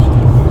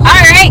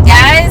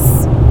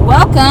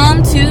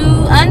to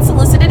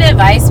Unsolicited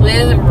Advice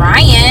with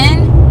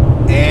Ryan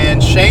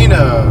and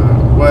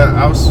Shayna. Well,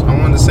 I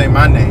wanted to say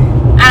my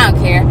name. I don't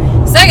care.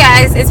 So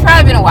guys, it's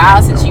probably been a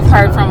while since you've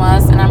heard from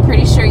us, and I'm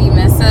pretty sure you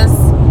miss us,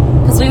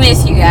 because we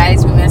miss you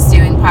guys. We miss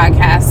doing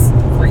podcasts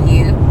for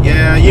you.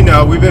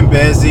 Yeah, we've been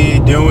busy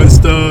doing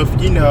stuff.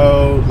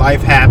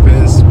 Life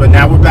happens, but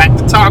now we're back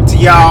to talk to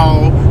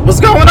y'all. What's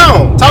going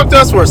on? Talk to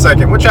us for a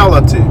second. What y'all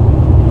up to?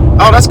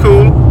 Oh, that's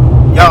cool.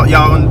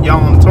 Y'all on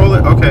the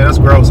toilet? Okay, that's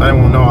gross. I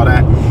didn't want to know all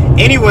that.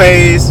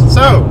 Anyways,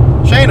 so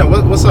Shayna,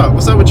 what's up?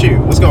 What's up with you?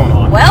 What's going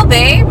on? Well,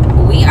 babe,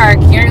 we are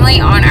currently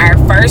on our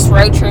first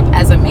road trip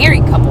as a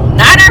married couple.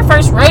 Not our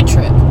first road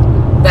trip,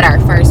 but our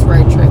first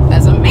road trip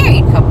as a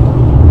married couple.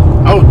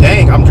 Oh,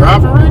 dang, I'm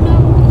driving right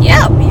now?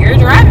 Yep, you're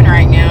driving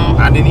right now.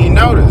 I didn't even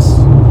notice.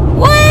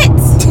 What?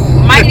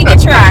 Might need to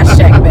get your eyes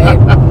checked, babe.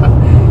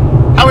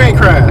 How we ain't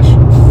crash?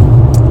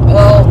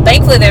 Well,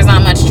 thankfully there's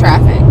not much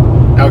traffic.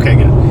 Okay,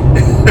 good.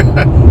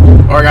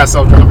 Or I got a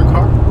self-driving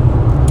car.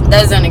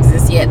 Those don't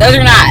exist yet. Those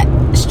are not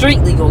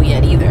street legal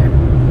yet either.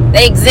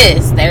 They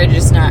exist. They're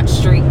just not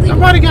street legal.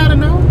 Nobody gotta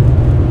know.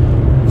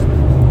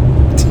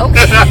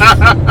 Okay.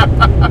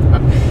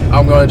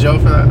 I'm going to jail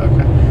for that?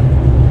 Okay.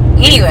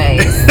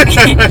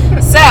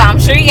 Anyways. So, I'm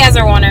sure you guys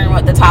are wondering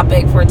what the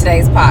topic for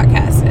today's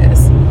podcast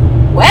is.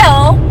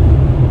 Well,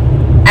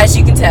 as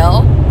you can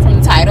tell from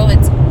the title,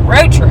 it's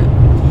road trip.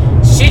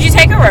 Should you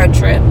take a road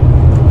trip?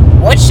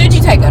 What should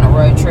you take on a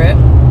road trip?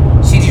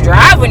 Should you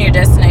drive when your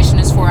destination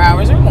is 4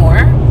 hours or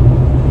more?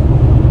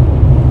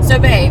 So,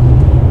 babe,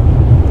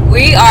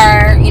 we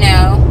are,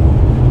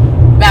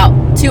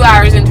 about 2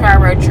 hours into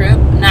our road trip.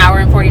 An hour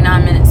and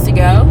 49 minutes to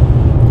go.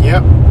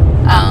 Yep.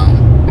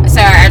 So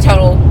our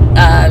total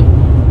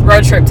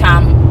road trip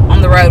time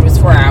on the road was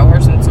 4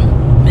 hours and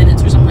some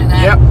minutes or something like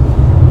that.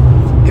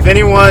 Yep. If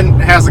anyone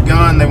has a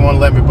gun they want to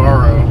let me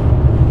borrow,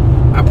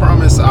 I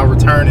promise I'll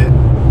return it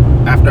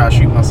after I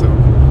shoot myself.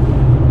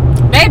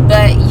 Babe,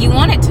 but you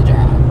wanted to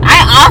drive.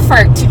 I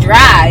offered to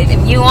drive,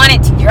 and you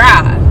wanted to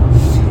drive.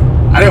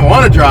 I didn't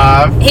want to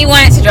drive. He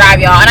wanted to drive,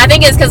 y'all. And I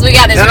think it's because we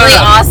got this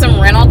awesome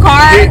rental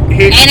car. And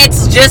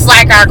it's just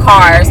like our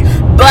cars,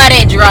 but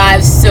it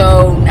drives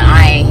so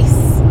nice.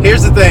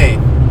 Here's the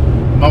thing.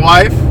 My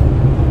wife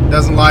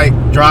doesn't like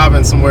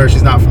driving somewhere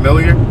she's not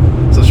familiar,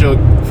 so she'll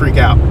freak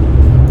out.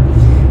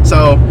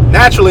 So,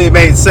 naturally, it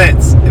made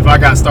sense if I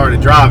got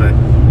started driving.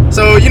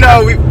 So,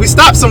 we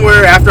stopped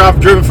somewhere after I've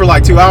driven for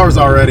like 2 hours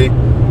already.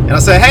 And I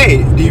said,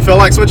 hey, do you feel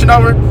like switching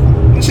over?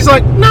 And she's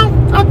like, no,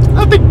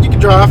 I think you can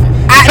drive.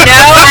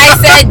 I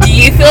said, do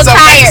you feel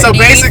tired? Do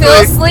you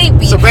feel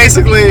sleepy? So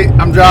basically,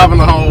 I'm driving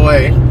the whole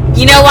way.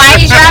 You know why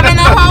he's driving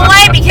the whole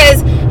way?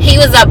 Because he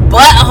was a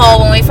butthole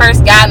when we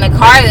first got in the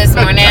car this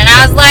morning. And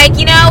I was like,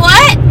 you know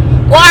what?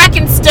 Well, I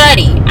can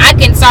study. I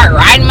can start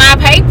writing my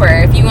paper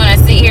if you want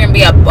to sit here and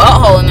be a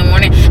butthole in the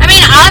morning. I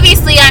mean,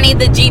 obviously, I need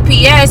the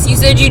GPS. You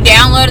said you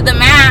downloaded the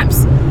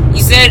maps.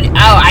 You said,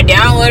 I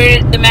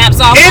downloaded the maps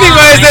offline.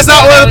 Anyways, that's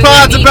not what the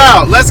pod's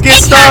about. Let's get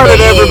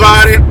started,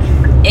 everybody.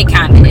 It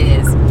kind of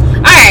is.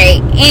 Alright,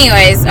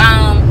 anyways,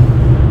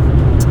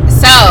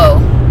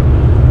 so,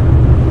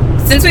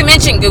 since we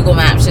mentioned Google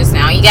Maps just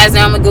now, you guys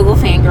know I'm a Google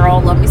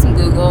fangirl, love me some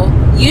Google.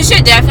 You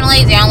should definitely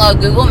download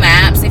Google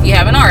Maps if you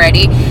haven't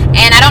already.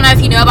 And I don't know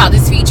if you know about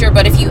this feature,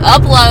 but if you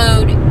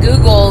upload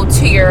Google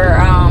to your,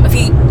 if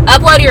you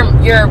upload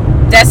your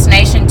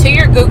destination to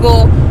your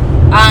Google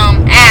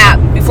app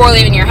before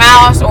leaving your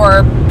house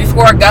or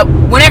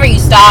whenever you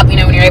stop, when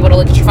you're able to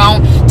look at your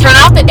phone, turn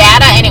off the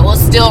data and it will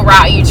still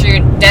route you to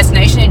your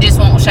destination. It just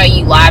won't show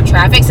you live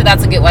traffic, so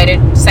that's a good way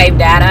to save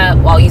data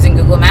while using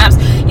Google Maps.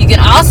 You can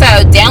also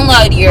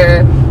download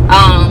your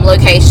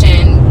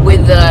location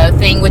with the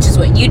thing, which is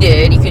what you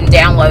did. You can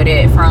download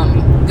it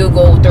from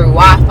Google through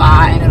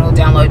Wi-Fi and it'll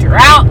download your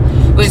route,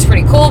 which is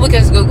pretty cool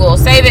because Google will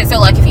save it. So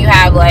like if you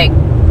have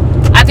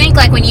I think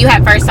when you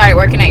had first started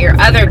working at your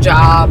other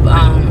job,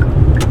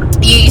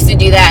 you used to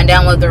do that and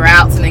download the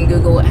routes, and then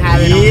Google would have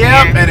it on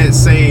there. Yep, and it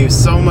saves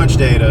so much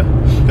data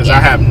because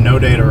I have no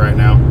data right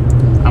now.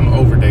 I'm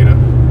over data.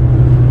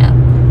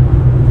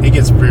 Yep. It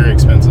gets very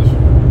expensive.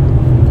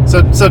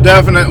 So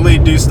definitely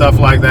do stuff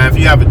like that. If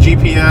you have a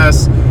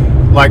GPS,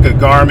 like a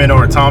Garmin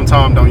or a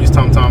TomTom, don't use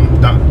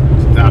TomTom.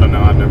 I don't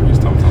know. I've never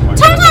used TomTom.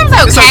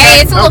 TomTom's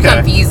okay. It's a little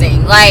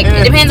confusing.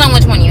 It depends on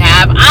which one you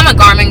have. I'm a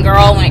Garmin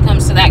girl when it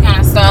comes to that kind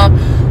of stuff.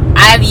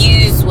 I've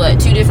used,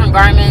 2 different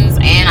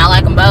Garmins, and I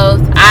like them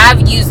both.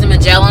 I've used the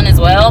Magellan as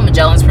well.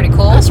 Magellan's pretty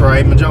cool. That's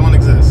right. Magellan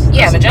exists.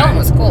 Yeah, Magellan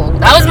was cool.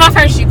 That was my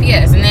first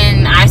GPS, and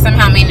then I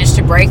somehow managed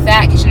to break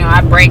that, because,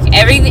 I break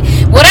everything.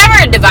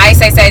 Whatever device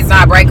they say is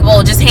not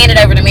breakable, just hand it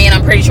over to me, and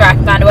I'm pretty sure I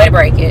can find a way to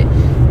break it.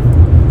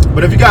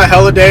 But if you got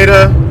hella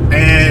data,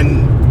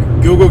 and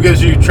Google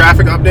gives you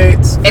traffic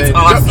updates, it's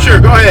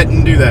awesome. Go ahead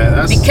and do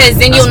that. Because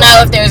then you'll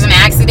know if there's an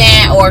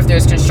accident or if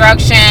there's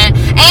construction.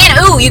 And,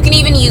 you can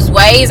even use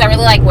Waze. I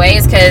really like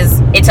Waze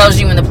because it tells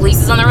you when the police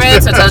is on the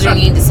road, so it tells you when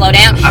you need to slow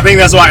down. I think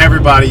that's why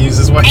everybody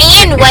uses Waze.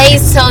 And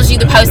Waze tells you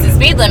the posted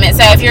speed limit.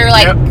 So if you're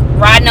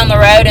riding on the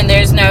road and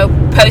there's no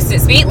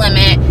posted speed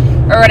limit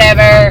or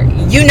whatever,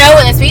 you know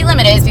what the speed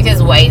limit is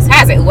because Waze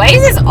has it.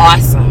 Waze is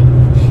awesome.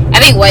 I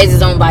think Waze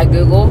is owned by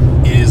Google.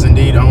 It is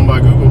indeed owned by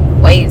Google.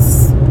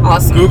 Waze,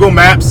 awesome. Google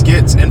Maps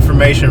gets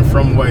information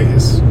from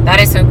Waze. That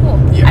is so cool.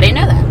 Yep. I didn't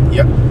know that.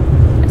 Yep.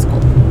 That's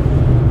cool.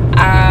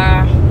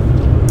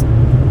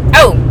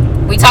 Oh,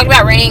 we talked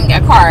about renting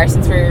a car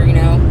since we're,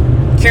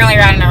 currently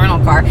riding a rental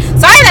car.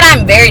 Sorry that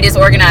I'm very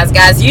disorganized,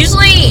 guys.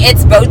 Usually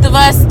it's both of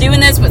us doing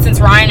this, but since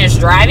Ryan is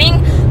driving,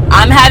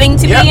 I'm having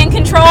to be in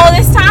control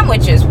this time,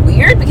 which is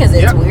weird because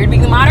it's weird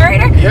being the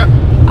moderator. Yep.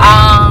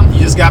 You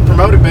just got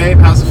promoted, babe.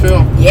 How's it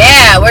feel?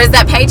 Yeah. Where's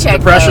that paycheck?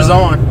 The pressure's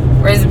on.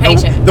 Where's the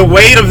paycheck? The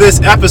weight of this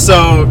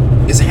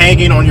episode is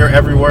hanging on your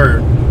every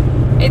word.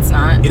 It's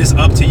not. It is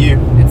up to you.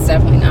 It's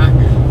definitely not.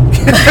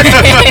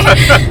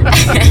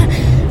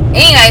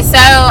 Anyway, so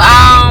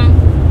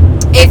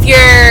if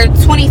you're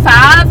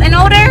 25 and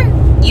older,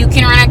 you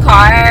can rent a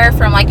car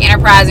from like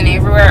Enterprise and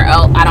everywhere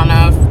else. I don't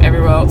know if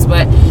everywhere else,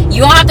 but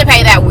you won't have to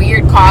pay that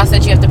weird cost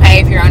that you have to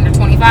pay if you're under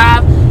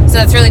 25. So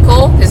that's really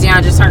cool because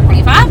I just turned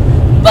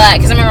 25. But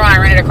because I remember when I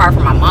rented a car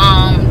for my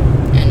mom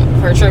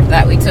and for a trip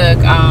that we took,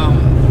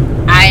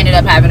 I ended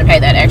up having to pay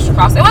that extra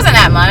cost. It wasn't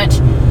that much,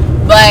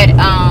 but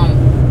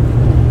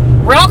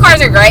rental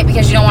cars are great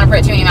because you don't want to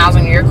put too many miles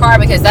on your car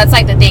because that's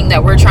like the thing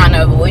that we're trying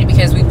to avoid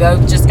because we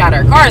both just got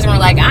our cars and we're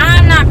like,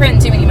 I'm not putting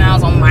too many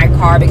miles on my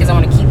car because I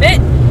want to keep it.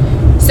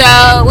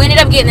 So we ended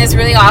up getting this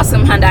really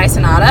awesome Hyundai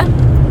Sonata.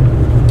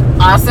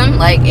 Awesome.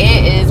 Like,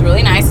 it is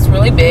really nice. It's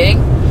really big.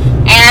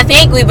 And I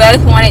think we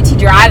both wanted to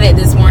drive it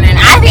this morning.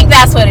 I think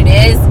that's what it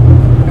is.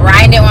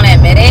 Ryan didn't want to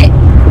admit it,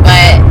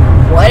 but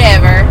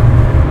whatever.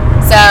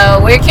 So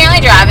we're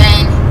currently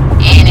driving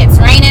and it's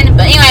raining.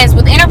 But anyways,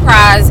 with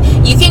Enterprise,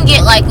 you can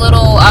get like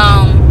little,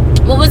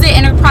 what was it?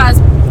 Enterprise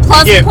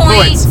Plus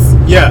points.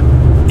 Yeah.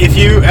 If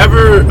you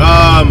ever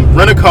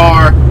rent a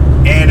car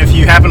and if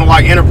you happen to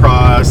like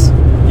Enterprise,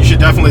 you should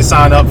definitely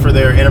sign up for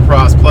their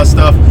Enterprise Plus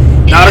stuff.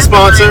 Not a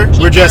sponsor.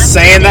 We're just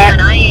saying that.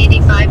 On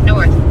I-85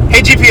 North.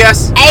 Hey,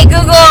 GPS. Hey,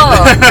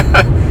 Google.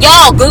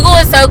 Y'all, Google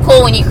is so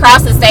cool. When you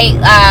cross the state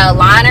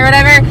line or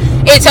whatever,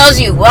 it tells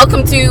you,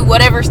 welcome to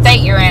whatever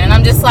state you're in. And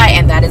I'm just like,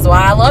 and that is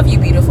why I love you,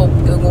 beautiful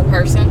Google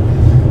person.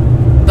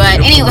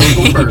 But anyway.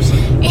 Google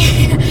person.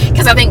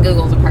 Because I think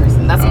Google's a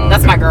person. That's okay.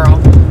 That's my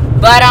girl.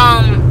 But,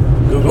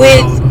 Google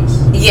with, all of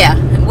us. Yeah.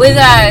 With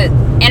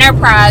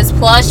Enterprise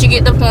Plus, you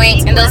get the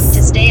points. And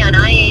to stay on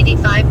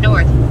I-85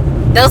 North.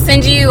 They'll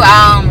send you,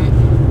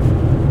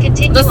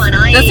 Continue on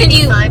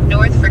I-85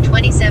 North for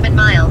 27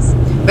 miles.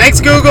 Thanks,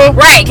 Google.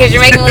 Right, because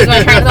you're making me lose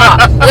my train of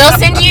thought. They'll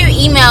send you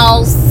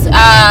emails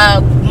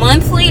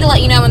monthly to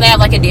let you know when they have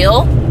like a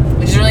deal,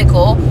 which is really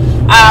cool.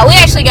 We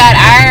actually got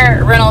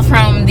our rental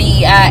from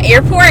the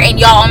airport, and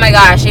y'all, oh my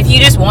gosh, if you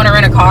just want to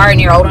rent a car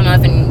and you're old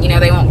enough and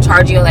they won't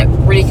charge you like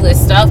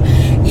ridiculous stuff,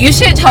 you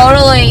should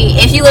totally,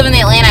 if you live in the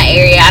Atlanta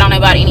area, I don't know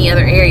about any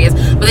other areas,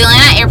 but the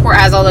Atlanta airport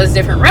has all those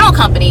different rental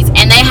companies,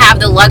 and they have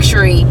the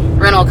luxury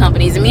rental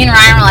companies. And me and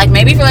Ryan were like,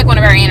 maybe for like one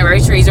of our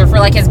anniversaries or for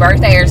like his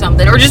birthday or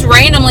something, or just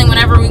randomly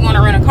whenever we want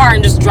to rent a car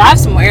and just drive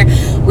somewhere,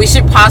 we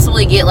should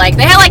possibly get like,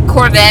 they had like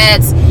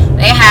Corvettes,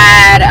 they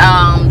had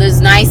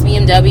those nice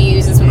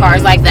BMWs and some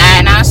cars like that,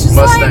 and I was just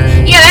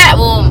Mustang.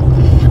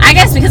 like, I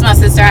guess because my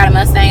sister had a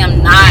Mustang,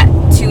 I'm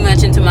not too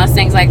much into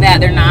Mustangs like that.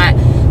 They're not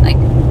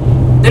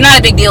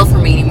a big deal for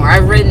me anymore.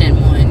 I've ridden in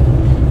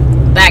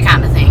one, that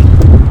kind of thing.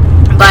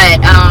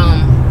 But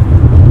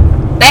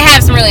they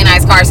have some really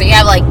nice cars, so you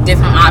have like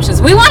different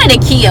options. We wanted a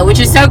Kia, which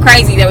is so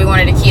crazy that we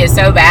wanted a Kia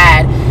so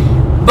bad,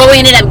 but we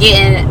ended up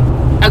getting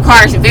a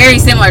car very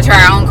similar to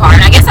our own car,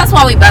 and I guess that's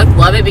why we both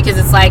love it, because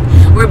it's like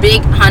we're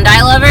big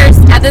Hyundai lovers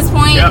at this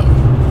point. Yep.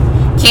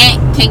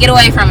 Can't get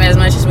away from it as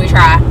much as we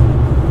try.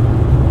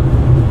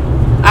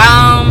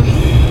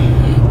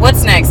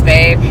 What's next,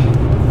 babe?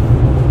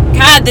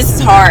 God, this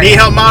is hard. Need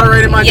help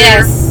moderating, my dear?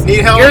 Yes.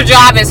 Need help? Your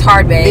job is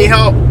hard, babe. Need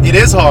help? It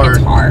is hard.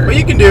 It's hard. But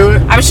you can do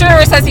it. I'm sure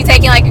we're supposed to be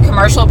taking like a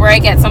commercial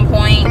break at some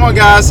point. Come on,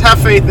 guys.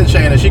 Have faith in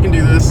Shanna. She can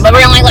do this. But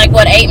we're only like,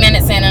 8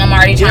 minutes in, and I'm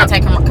already trying to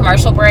take a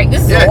commercial break.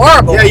 This is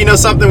horrible. Yeah, you know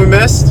something we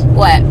missed?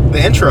 What?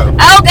 The intro.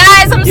 Oh,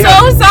 guys, I'm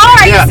so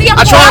sorry. Yeah. You see,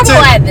 I'm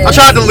horrible at this. I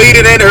tried to lead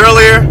it in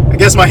earlier. I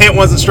guess my hint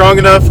wasn't strong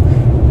enough.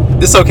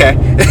 It's okay.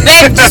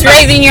 Babe, just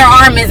raising your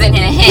arm isn't a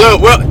hint.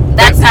 Well,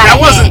 that's not that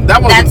a wasn't hint.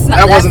 that wasn't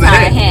That's the not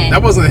hint. a hint.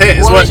 That wasn't the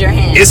hint. What was your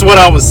hint? It's what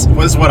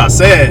I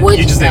said. What'd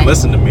You just say? didn't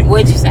listen to me.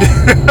 What'd you say?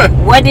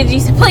 What did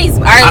you say? Please,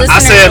 our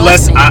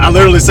listeners. I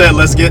literally said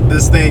let's get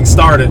this thing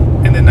started,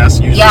 and then that's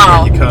usually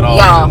where you cut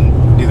off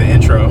and do the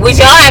intro. Would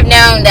y'all have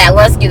known that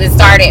let's get it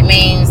started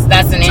means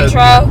that's an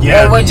intro?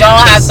 Yeah. Or would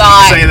y'all have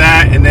thought say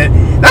that, and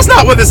then that's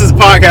not what this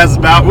podcast is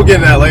about. We'll get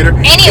into that later.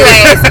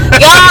 Anyways,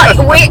 y'all,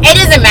 it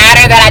doesn't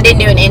matter that I didn't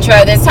do an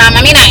intro this time.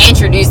 I mean, I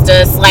introduced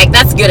us. Like,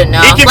 that's good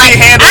enough. It can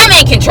be handled. I'm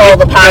in control of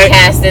the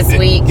podcast this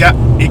week. Yeah,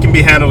 it can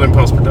be handled in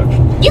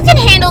post-production. You can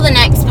handle the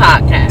next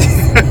podcast.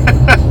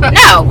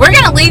 No, we're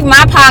going to leave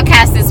my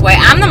podcast this way.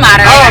 I'm the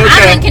moderator. Oh,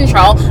 okay. I'm in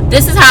control.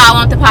 This is how I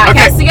want the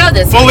podcast to go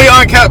this Fully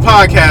week. uncut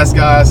podcast,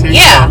 guys. Here you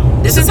go.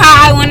 This is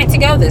how I want it to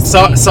go this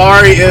week.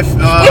 Sorry if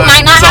we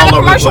might not have a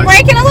commercial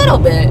break in a little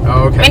bit.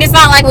 Oh, okay. I mean, it's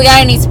not like we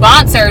got any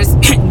sponsors.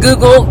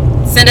 Google,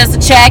 send us a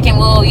check and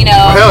we'll,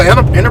 hell,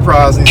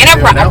 Enterprise.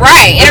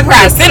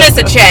 Enterprise. Send us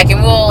a check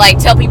and we'll,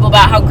 tell people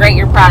about how great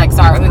your products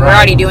are. I mean, we're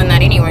already doing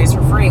that anyways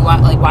for free.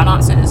 Why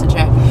not send us a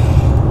check?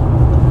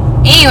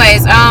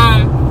 Anyways,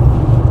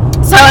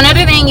 so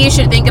another thing you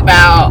should think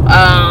about,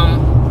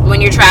 when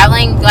you're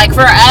traveling,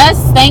 for us,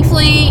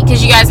 thankfully,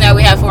 because you guys know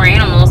we have 4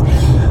 animals,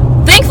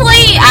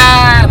 thankfully,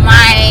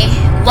 my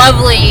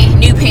lovely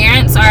new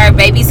parents are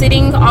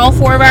babysitting all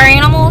 4 of our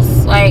animals,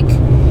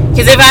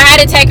 because if I had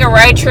to take a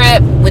road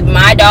trip with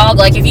my dog,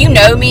 if you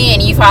know me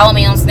and you follow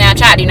me on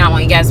Snapchat, I do not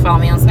want you guys to follow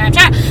me on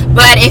Snapchat,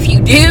 but if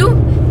you do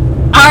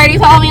already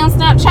follow me on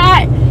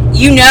Snapchat,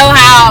 you know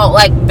how,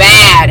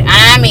 bad,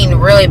 I mean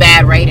really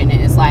bad Raiden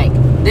is.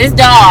 This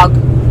dog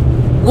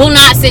will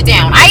not sit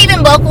down. I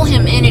even buckle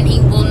him in and he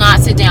will not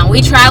sit down.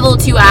 We travel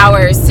 2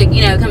 hours to,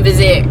 come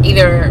visit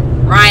either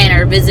Ryan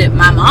or visit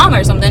my mom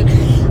or something,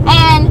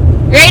 and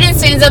Raiden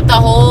stands up the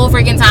whole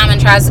freaking time and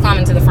tries to climb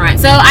into the front.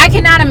 So I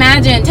cannot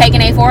imagine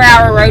taking a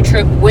 4-hour road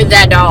trip with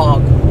that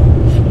dog.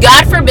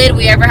 God forbid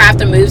we ever have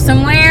to move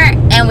somewhere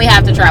and we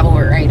have to travel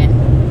with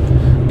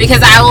Raiden,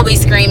 because I will be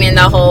screaming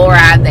the whole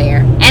ride there.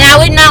 And I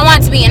would not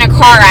want to be in a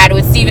car ride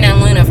with Steven and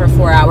Luna for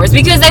 4 hours,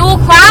 because they will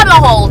cry the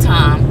whole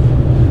time.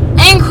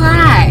 And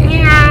cry.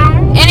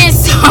 And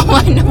it's so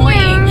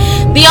annoying.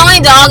 The only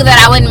dog that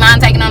I wouldn't mind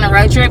taking on a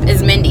road trip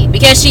is Mindy,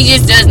 because she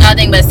just does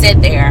nothing but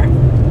sit there.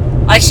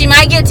 She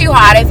might get too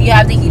hot if you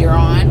have the heater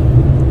on,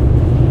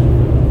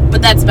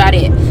 but that's about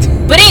it.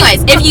 But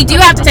anyways, if you do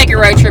have to take a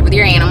road trip with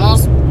your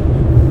animals,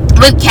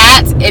 with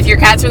cats, if your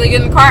cat's really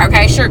good in the car,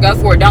 okay, sure, go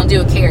for it. Don't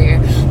do a carrier.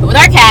 But with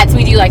our cats,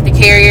 we do the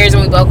carriers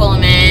and we buckle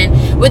them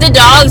in. With the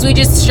dogs, we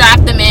just strap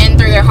them in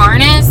through their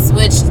harness,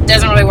 which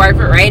doesn't really work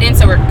with Raiden.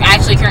 So we're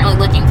actually currently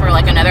looking for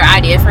another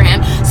idea for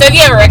him. So if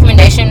you have a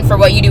recommendation for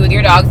what you do with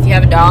your dog, if you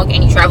have a dog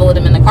and you travel with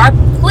him in the car,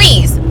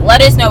 please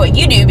let us know what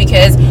you do,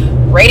 because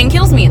Raiden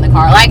kills me in the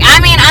car.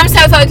 I'm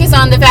so focused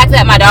on the fact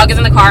that my dog is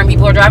in the car and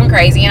people are driving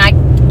crazy, and I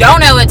don't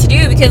know what to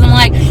do, because I'm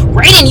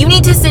Raiden, you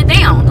need to sit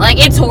down.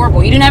 It's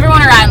horrible. You do never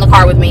want to ride in the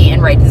car with me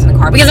and Raiden's in the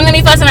car, because I'm going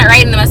to be fussing at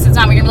Raiden the most of the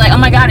time. You're going to be oh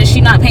my god, is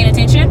she not paying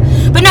attention?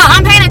 But no,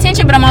 I'm paying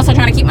attention, but I'm also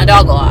trying to keep my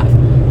dog alive.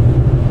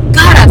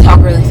 God, I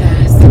talk really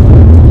fast.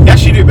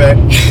 Yes, you do, babe.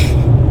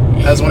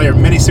 That's one of your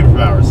many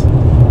superpowers.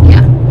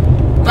 Yeah.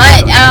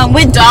 But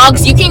with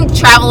dogs, you can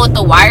travel with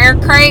the wire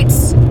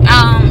crates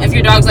if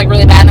your dog's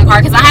really bad in the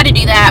car, because I had to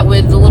do that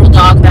with the little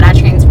dog that I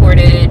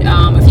transported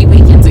a few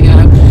weekends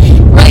ago.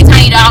 Really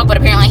tiny dog, but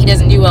apparently he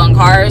doesn't do well in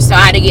cars, so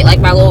I had to get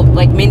my little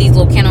Mindy's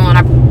little kennel, and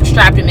I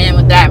strapped him in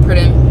with that and put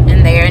him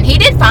in there, and he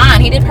did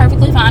fine. He did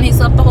perfectly fine. He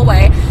slept the whole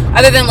way,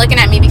 other than looking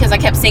at me because I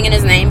kept singing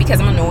his name because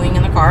I'm annoying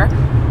in the car.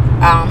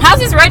 How's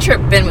this road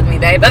trip been with me,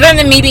 babe? Other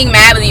than me being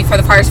mad with you for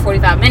the first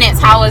 45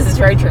 minutes, how was this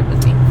road trip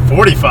with me?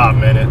 45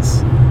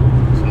 minutes?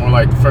 It's more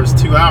like the first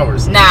 2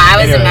 hours. Nah, I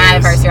wasn't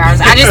mad the first 2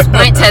 hours. I just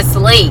went to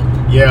sleep.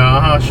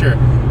 Yeah, sure.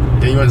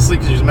 Yeah, you went to sleep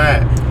because you was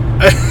mad.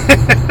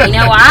 You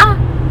know why?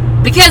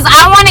 Because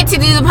I wanted to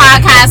do the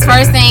podcast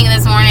first thing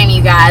this morning,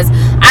 you guys.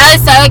 I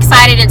was so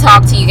excited to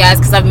talk to you guys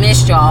because I've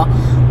missed y'all.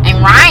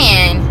 And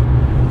Ryan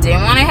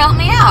didn't want to help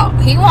me out.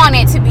 He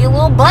wanted to be a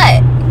little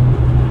butt.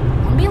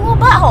 Be a little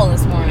butthole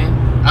this morning.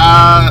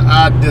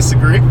 I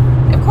disagree.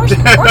 Of course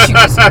you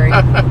disagree.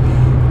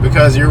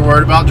 Because you're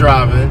worried about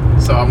driving,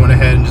 so I went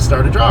ahead and just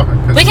started driving.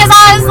 Because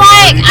I was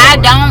I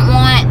don't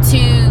want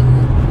to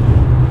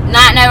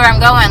not know where I'm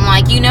going.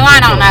 I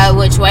don't know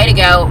which way to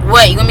go.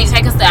 What, you want me to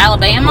take us to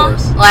Alabama? Of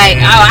course.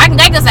 I can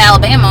take us to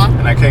Alabama.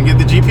 And I couldn't get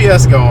the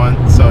GPS going,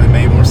 so it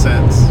made more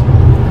sense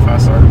if I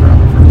started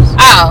driving first.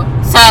 Oh,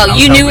 so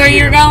you knew where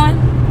you were going?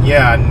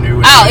 Yeah, I knew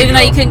it. Oh, even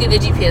though you couldn't get the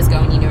GPS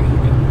going, you knew where you were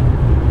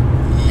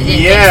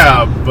going.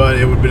 Yeah, but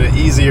it would have been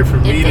easier for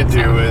me to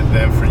do it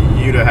than for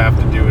you to have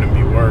to do it and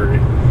be worried.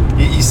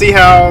 You see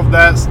how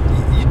that's...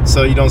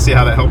 So you don't see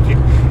how that helped you?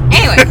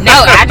 Anyway, no,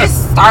 I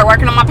just started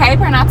working on my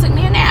paper and I took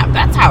me a nap.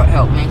 That's how it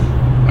helped me.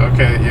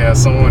 Okay, yeah,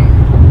 someone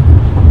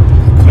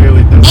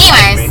clearly doesn't.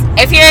 Anyways,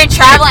 if you're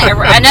traveling,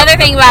 another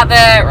thing about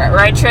the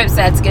road trips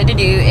that's good to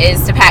do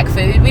is to pack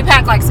food. We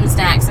pack some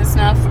snacks and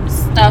stuff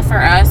for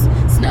us.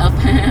 Stuff.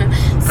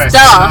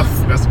 Stuff.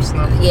 You got some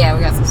stuff? Yeah,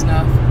 we got some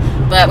stuff.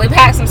 But we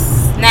pack some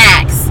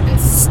snacks and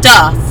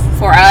stuff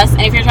for us.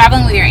 And if you're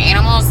traveling with your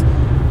animals,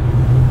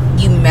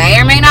 you may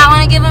or may not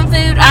want to give them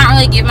food. I don't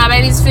really give my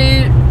babies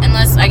food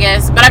unless, I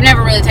guess, but I've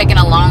never really taken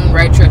a long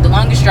road trip. The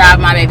longest drive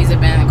my babies have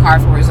been in the car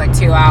for is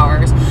 2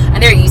 hours,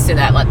 and they're used to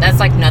that. That's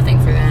nothing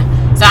for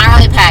them. So I don't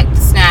really pack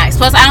snacks.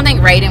 Plus, I don't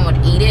think Raiden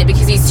would eat it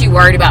because he's too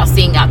worried about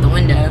seeing out the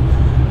window.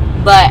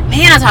 But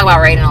man, I talk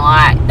about Raiden a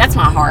lot. That's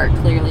my heart,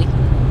 clearly.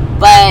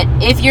 But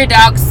if your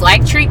dogs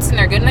like treats and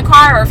they're good in the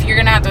car, or if you're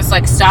gonna have to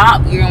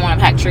stop, you're gonna want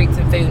to pack treats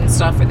and food and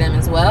stuff for them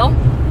as well.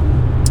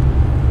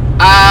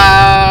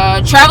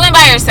 Traveling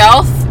by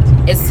yourself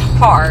is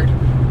hard.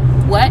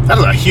 What? That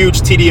is a huge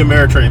TD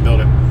Ameritrade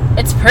building.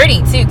 It's pretty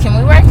too. Can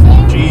we work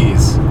there?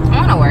 Jeez. I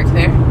want to work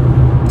there.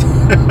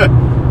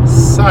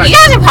 Sorry. You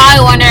guys are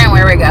probably wondering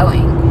where we're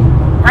going.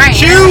 Right.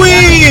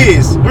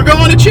 Chewy's! We're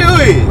going to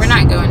Chewy's! We're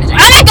not going to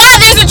Chewy's. Oh my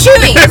god, there's a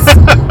Chewy's!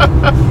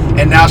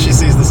 And now she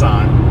sees the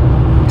sign.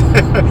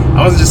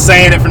 I wasn't just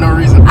saying it for no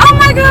reason. Oh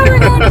my god, we're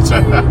going to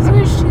Chewy's.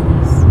 Where's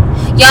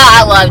Chewy's? Y'all,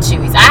 I love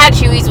Chewy's. I had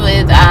Chewy's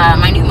with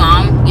my new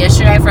mom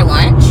yesterday for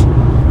lunch.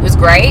 It was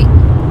great.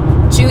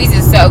 Chewy's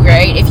is so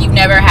great. If you've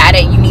never had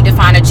it, you need to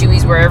find a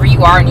Chewy's wherever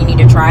you are and you need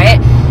to try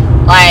it.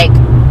 Like,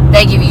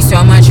 they give you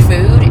so much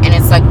food and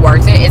it's like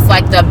worth it. It's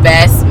like the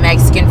best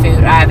Mexican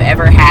food I've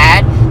ever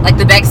had. Like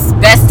the best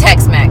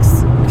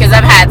Tex-Mex. Because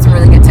I've had some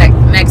really good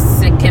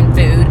Mexican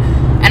food.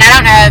 And I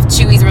don't know if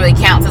Chewy's really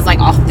counts as like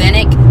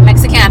authentic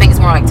Mexican. I think it's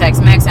more like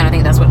Tex-Mex, and I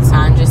think that's what the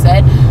sign just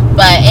said.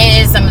 But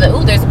it is some of the,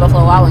 there's the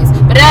Buffalo Wild Wings.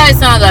 But it is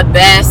some of the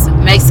best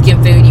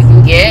Mexican food you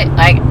can get.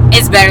 Like,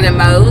 it's better than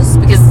Moe's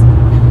because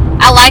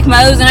I like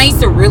Moe's, and I used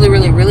to really,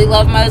 really, really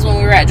love Moe's when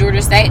we were at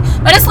Georgia State.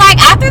 But it's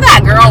like, after that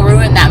girl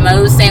ruined that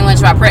Moe's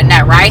sandwich by putting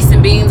that rice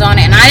and beans on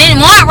it, and I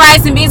didn't want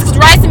rice and beans because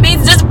rice and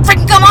beans just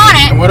freaking come on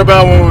it. And what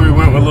about when we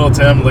went with Lil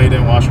Tim, lady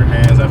didn't wash her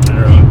hands after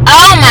her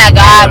Oh my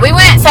god, we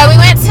went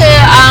to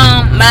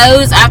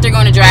Moe's after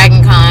going to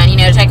Dragon Con, you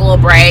know, to take a little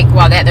break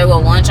while they had their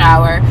little lunch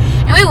hour.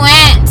 And we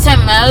went to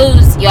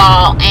Moe's,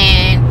 y'all,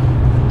 and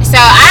so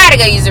I had to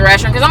go use the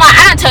restroom because I'm like,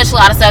 I don't touch a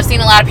lot of stuff,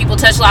 seen a lot of people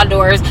touch a lot of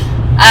doors.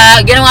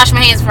 Gonna wash my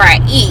hands before I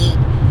eat.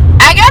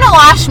 I go to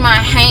wash my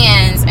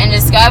hands and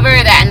discover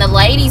that in the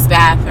ladies'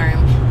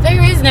 bathroom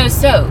there is no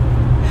soap.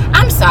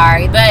 I'm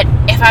sorry, but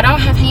if I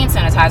don't have hand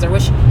sanitizer,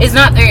 which is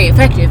not very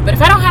effective, but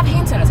if I don't have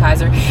hand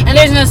sanitizer and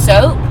there's no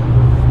soap,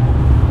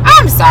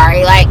 I'm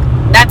sorry, like,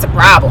 that's a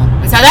problem.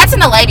 And so that's in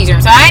the ladies'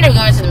 room. So I ended up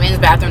going to the men's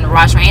bathroom to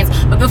wash my hands.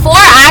 But before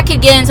I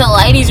could get into the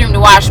ladies' room to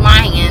wash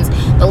my hands,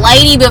 the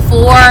lady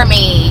before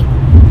me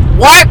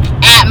worked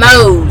at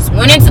Moe's,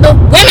 went into the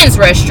women's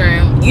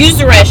restroom, used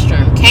the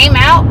restroom, came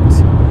out,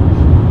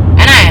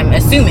 and I am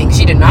assuming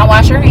she did not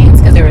wash her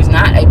hands because there was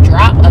not a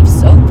drop of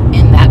soap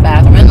in that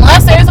bathroom.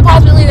 Unless there's a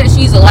possibility that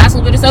she used the last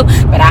little bit of soap,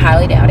 but I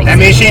highly doubt it. I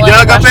mean, she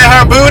dug up in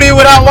her booty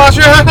without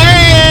washing her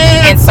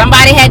hands. And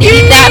somebody had to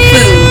eat that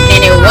food,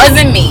 and it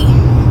wasn't me.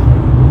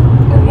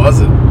 Or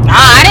was it?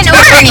 I didn't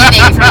order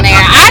anything from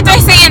there.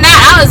 After seeing that,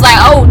 I was like,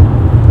 oh,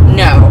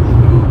 no.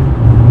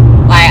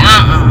 Like,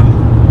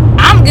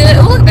 I'm good.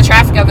 Oh, look, the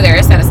traffic over there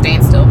is at a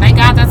standstill. Thank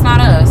God that's not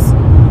us.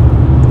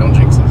 Don't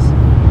jinx us.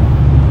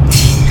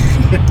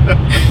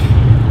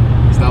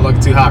 It's not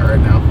looking too hot right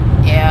now.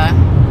 Yeah.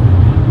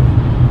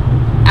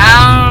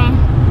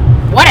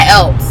 What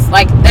else?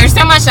 Like, there's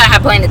so much that I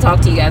had planned to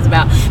talk to you guys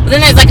about. But then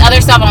there's, like,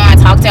 other stuff I want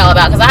to talk to y'all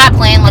about. Because I had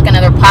planned, like,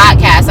 another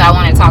podcast that I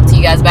want to talk to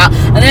you guys about.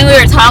 And then we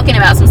were talking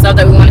about some stuff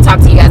that we want to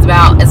talk to you guys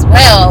about as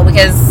well.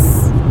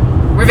 Because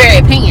we're very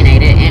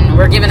opinionated. And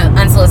we're giving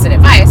unsolicited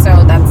advice.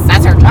 So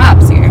that's our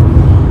jobs here.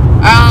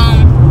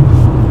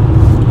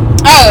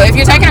 Oh, if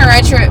you're taking a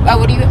road trip,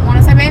 what do you want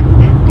to say, babe?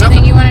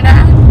 Anything you wanted to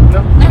add?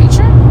 No. No, you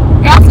sure?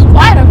 You're awfully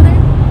quiet over there.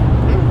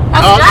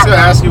 I was going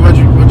to ask you what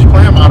you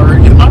plan,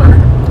 moderator. Get a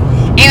moderator.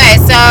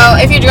 Anyway, so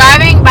if you're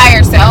driving by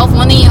yourself,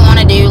 one thing you want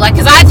to do, like,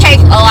 because I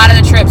take a lot of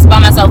the trips by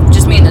myself,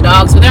 just me and the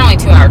dogs, but they're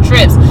only 2-hour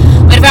trips.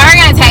 But if I were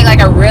going to take,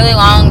 like, a really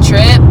long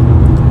trip,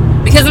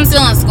 because I'm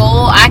still in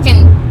school, I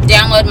can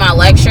download my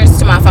lectures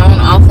to my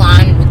phone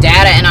offline with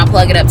data, and I'll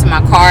plug it up to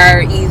my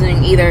car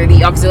using either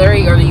the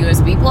auxiliary or the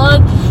USB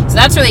plug. So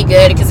that's really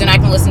good, because then I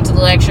can listen to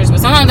the lectures. But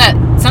sometimes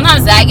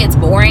that gets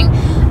boring.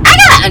 I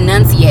gotta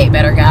enunciate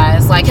better,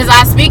 guys. Like, because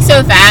I speak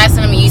so fast,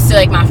 and I'm used to,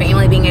 like, my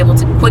family being able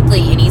to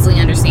quickly and easily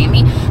understand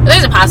me. But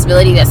there's a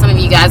possibility that some of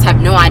you guys have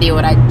no idea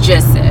what I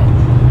just said.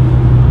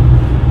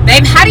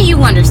 Babe, how do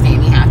you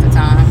understand me half the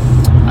time?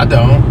 I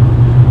don't.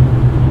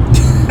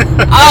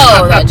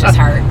 Oh, that just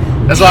hurt.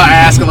 That's why I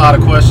ask a lot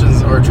of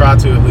questions, or try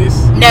to at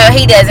least. No,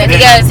 he doesn't. He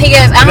goes,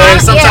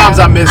 sometimes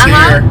I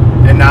mishear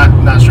and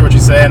not sure what you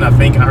said, and I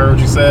think I heard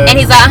what you said. And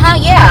he's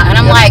like, yeah. And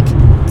I'm like,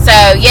 so,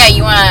 yeah,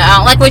 you want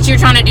to, like what you were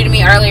trying to do to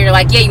me earlier,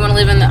 like, yeah, you want to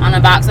live on a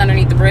box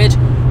underneath the bridge?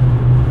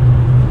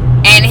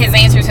 And his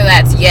answer to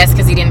that's yes,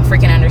 because he didn't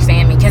freaking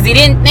understand me. Because he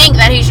didn't think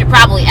that he should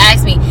probably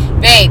ask me,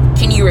 babe,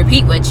 can you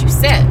repeat what you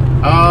said?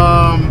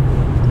 I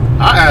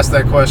asked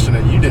that question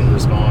and you didn't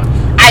respond.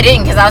 I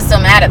didn't, because I was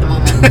still mad at the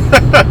moment.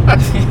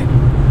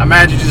 I'm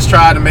mad you just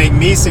tried to make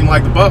me seem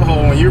like the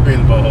butthole when you were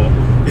being the butthole.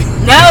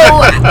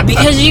 No,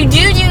 because you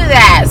do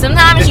that.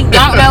 Sometimes you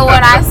don't know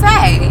what I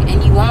say,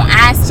 and you won't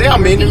ask. See how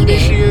mean to me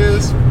she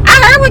is?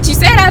 I heard what you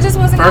said. I just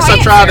wasn't. First, I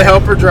tried to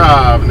help her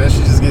drive, and then she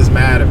just gets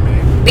mad at me.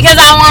 Because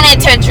I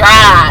wanted to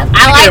drive.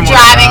 I like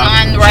driving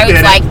on roads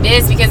like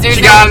this because there's.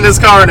 She got in this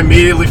car and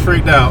immediately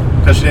freaked out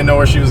because she didn't know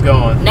where she was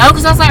going. No,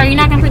 because I was like, "Are you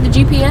not going to put the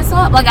GPS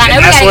up?" Like, I know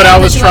that's what I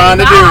was trying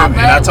to do, and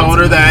I told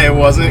her that it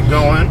wasn't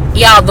going.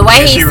 Yo, the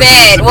way he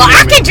said, "Well,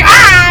 I can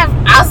drive,"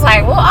 I was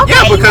like, "Well,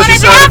 okay, yeah, because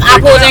you want to drive?" I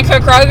pulled into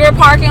Kroger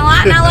parking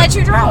lot and I let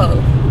you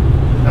drive.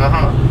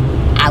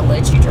 I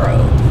let you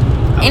drive.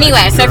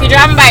 Anyway, so if you're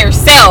driving by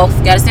yourself,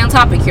 you got to stay on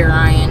topic here,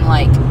 Ryan.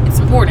 Like, it's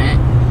important.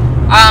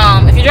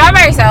 If you're driving by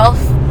by yourself,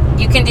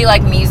 you can do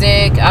like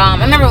music. I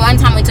remember one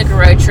time we took a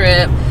road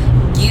trip.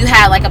 You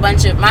had like a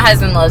bunch of, my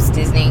husband loves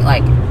Disney,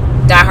 like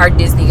diehard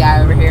Disney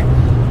guy over here.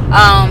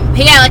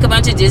 He had like a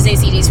bunch of Disney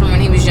CDs from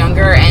when he was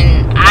younger,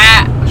 and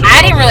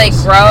I didn't really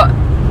grow.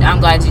 I'm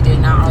glad you did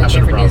not really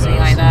care for Disney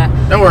like that.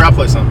 Don't worry, I'll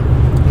play some.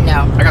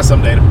 No, I got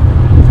some data.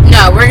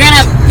 no, we're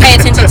gonna pay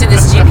attention to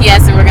this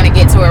GPS, and we're gonna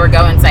get to where we're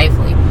going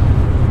safely.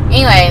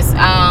 Anyways,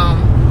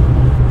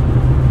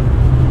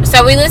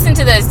 so we listened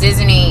to this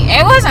Disney.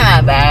 It wasn't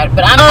that bad,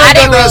 but I'm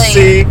muting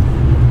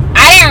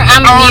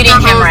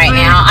him right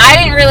now. I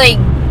didn't really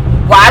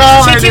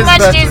watch too much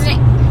Disney.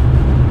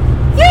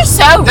 You're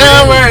so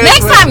rude.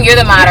 Next time you're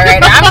the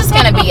moderator, I'm just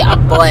gonna be a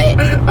butt.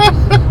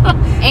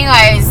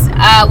 Anyways,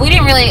 we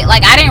didn't really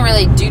I didn't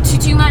really do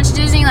too much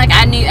Disney. Like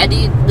I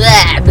did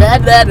blah blah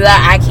blah blah.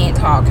 I can't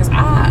talk because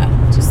I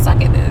just suck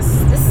at this.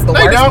 This is the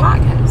worst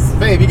podcast.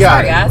 Babe, you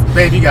got it. Guys.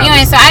 Babe, you got it.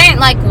 Anyway, so I didn't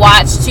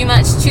watch too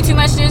much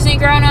Disney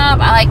growing up.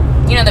 I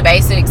the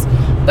basics.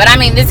 But I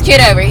mean, this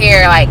kid over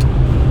here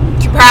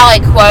can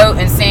probably quote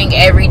and sing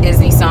every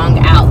Disney song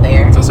out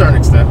there. To a certain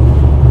extent.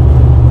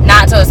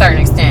 Not to a certain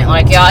extent.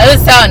 Y'all, it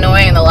was so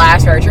annoying in the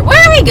last road trip.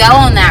 Where did we go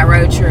on that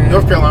road trip?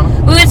 North Carolina.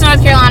 We went to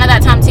North Carolina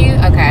that time too?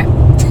 Okay.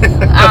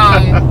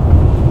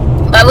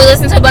 But we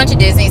listened to a bunch of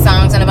Disney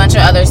songs and a bunch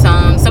of other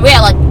songs. So we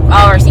had all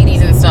our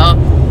CDs and stuff.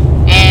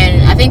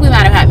 And I think we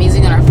might have had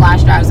music on our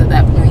flash drives at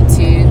that point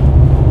too.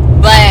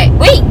 But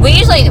we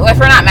usually, if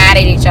we're not mad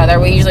at each other,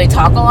 we usually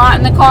talk a lot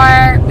in the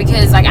car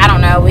because, I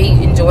don't know, we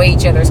enjoy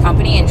each other's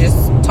company and just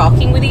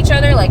talking with each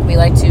other. We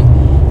like to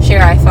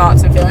share our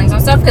thoughts and feelings on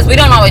stuff because we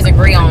don't always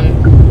agree on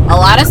a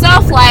lot of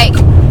stuff. I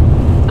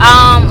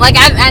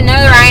know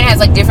Ryan has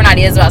different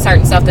ideas about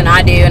certain stuff than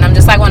I do, and I'm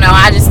just well, no,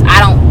 I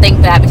don't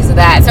think that because of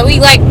that. So we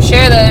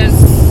share those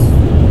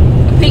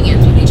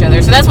opinions with each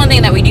other. So that's one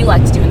thing that we do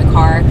like to do in the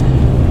car.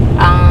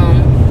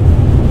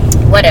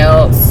 What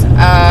else?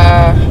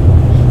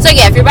 So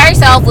yeah, if you're by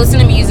yourself, listen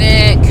to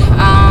music.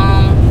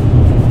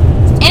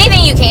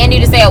 Anything you can do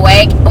to stay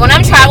awake. When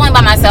I'm traveling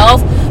by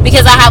myself,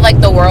 because I have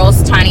the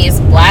world's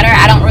tiniest bladder,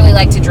 I don't really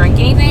like to drink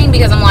anything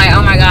because I'm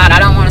oh my god, I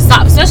don't want to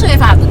stop, especially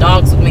if I have the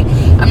dogs with me.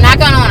 I'm not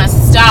going to want to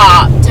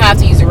stop to have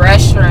to use the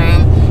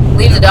restroom,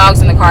 leave the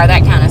dogs in the car,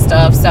 that kind of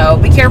stuff. So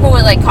be careful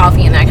with don't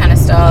and that kind of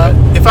stuff.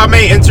 If I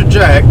may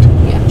interject,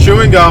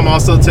 chewing gum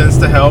also tends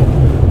to help.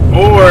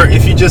 Or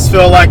if you just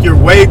feel like you're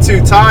way too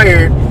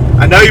tired,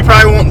 I know you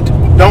probably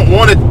don't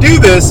want to do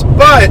this,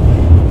 but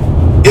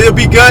it'll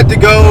be good to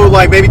go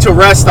maybe to a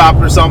rest stop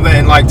or something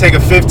and take a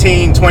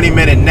 15-20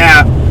 minute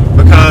nap,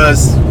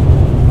 because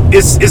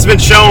it's been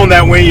shown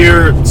that when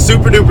you're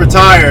super duper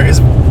tired, it's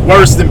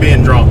worse than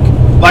being drunk.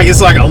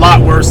 It's a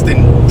lot worse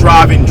than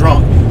driving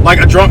drunk.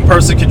 A drunk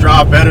person can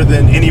drive better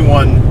than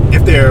anyone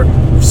if they're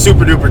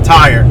super duper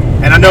tired.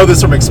 And I know this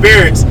from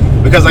experience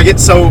because I get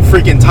so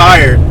freaking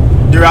tired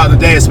throughout the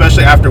day,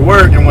 especially after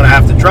work and when I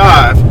have to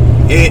drive.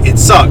 It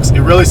sucks. It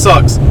really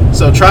sucks.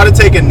 So try to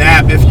take a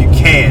nap if you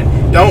can.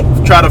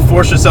 Don't try to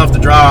force yourself to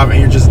drive and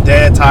you're just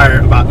dead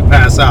tired about to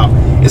pass out.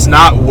 It's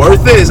not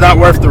worth it. It's not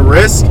worth the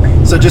risk.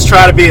 So just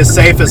try to be as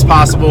safe as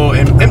possible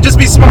and just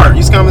be smart.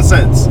 Use common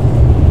sense.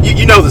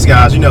 You know this,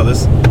 guys. You know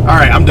this. All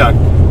right, I'm done.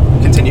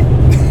 Continue.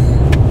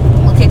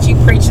 Look at you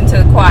preaching to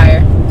the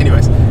choir.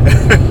 Anyways.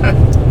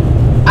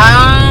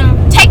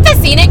 Take the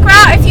scenic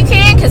route if you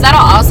can, because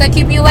that'll also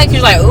keep you awake.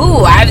 You're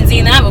ooh, I haven't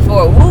seen that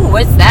before. Ooh,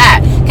 what's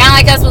that? Kind of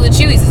like us with the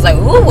Chewies. It's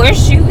ooh, where's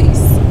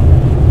Chewies?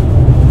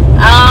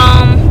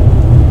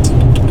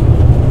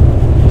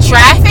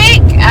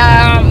 Traffic.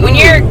 When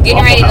you're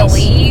getting ready to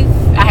leave.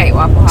 I hate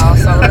Waffle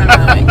House, so we're gonna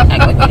act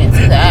like we didn't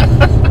see that.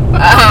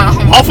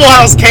 Waffle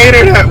House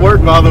catered at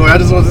work, by the way. I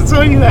just wanted to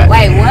tell you that.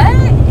 Wait,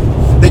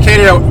 what? They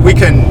catered. We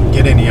couldn't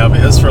get any of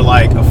it. It was for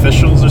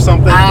officials or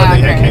something, but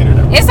they had catered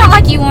it. It's not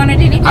like you wanted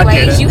it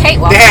anyways. You hate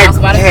Waffle House,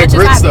 but as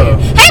much as I do.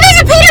 Hey,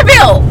 there's a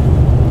Peterbilt.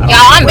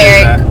 Y'all, I'm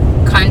very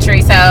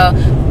country, so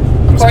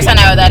of course I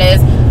know what that is.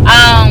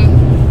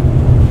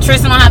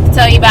 Tristan will have to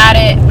tell you about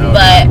it,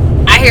 but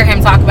I hear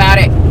him talk about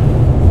it.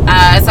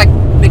 It's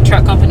big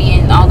truck company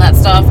and all that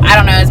stuff. I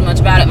don't know as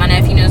much about it. My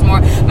nephew knows more.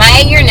 My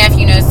 8-year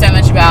nephew knows so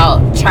much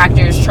about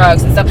tractors,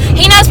 trucks, and stuff.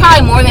 He knows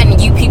probably more than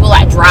you people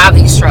that drive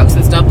these trucks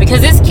and stuff, because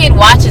this kid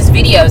watches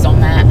videos on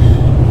that.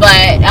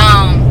 But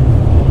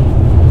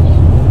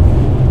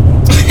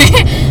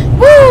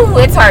woo,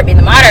 it's hard being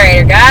the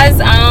moderator,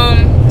 guys.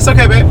 It's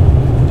okay, babe.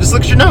 Just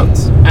look at your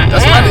notes.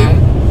 That's what I do.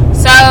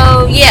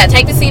 So yeah,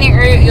 take the scenic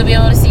route. You'll be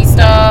able to see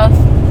stuff.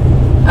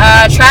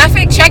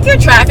 Traffic, check your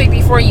traffic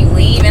before you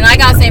leave. And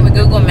like I was saying with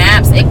Google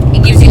Maps, it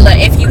gives you,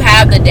 if you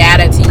have the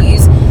data to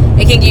use,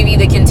 it can give you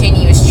the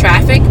continuous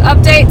traffic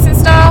updates and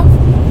stuff.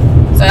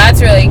 So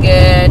that's really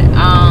good.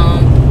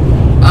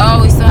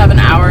 We still have an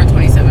hour and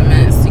 27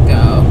 minutes to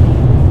go.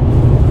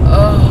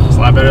 It's a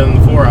lot better than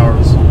the 4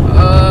 hours.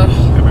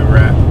 Could be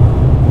rat.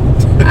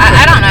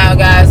 I don't know,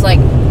 guys. I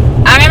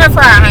remember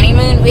for our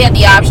honeymoon, we had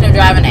the option of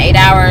driving 8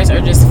 hours or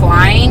just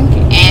flying,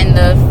 and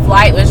the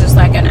flight was just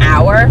an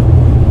hour.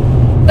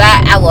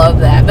 I love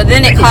that, but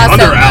then it costs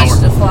so much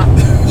to fly.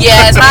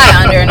 Yeah, it's probably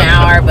under an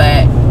hour,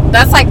 but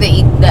That's like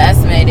the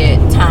estimated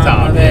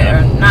time of it,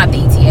 or not the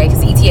ETA,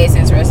 because the ETA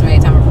stands for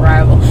estimated time of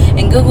arrival,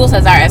 and Google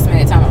says our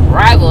estimated time of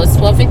arrival is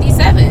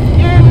 12:57.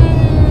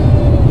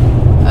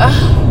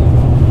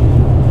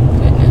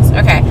 Goodness.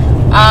 Okay.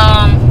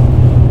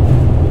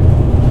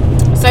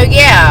 So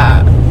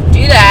yeah,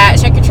 do that.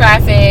 Check your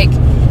traffic.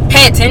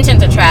 Pay attention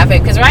to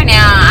traffic, because right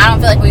now I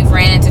don't feel like we've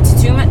ran into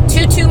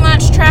too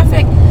much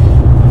traffic.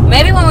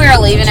 Maybe when we were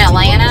leaving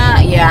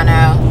Atlanta. Yeah, I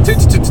know.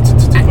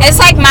 It's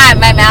like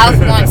my mouth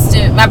wants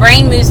to. My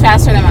brain moves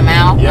faster than my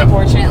mouth. Yep.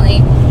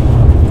 Unfortunately.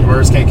 Your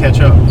words can't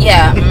catch up.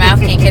 Yeah, my mouth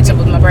can't catch up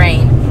with my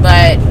brain.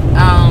 But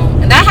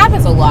and that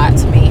happens a lot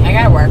to me. I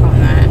gotta work on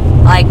that.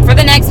 Like for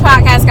the next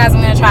podcast, guys,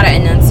 I'm gonna try to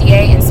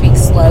enunciate and speak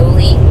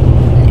slowly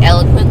and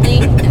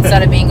eloquently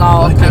instead of being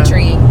all like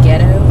country and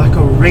ghetto. Like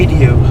a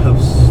radio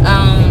host.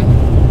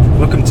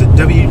 Welcome to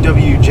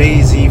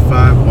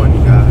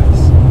WWJZ51,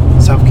 guys.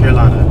 South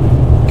Carolina.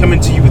 Coming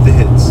to you with the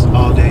hits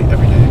all day,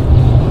 every day.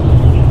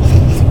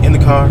 In the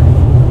car,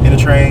 in a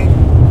train,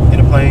 in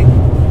a plane.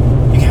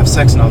 You can have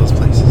sex in all those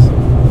places.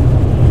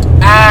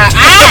 I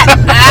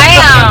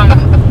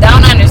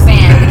don't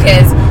understand,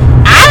 because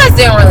I was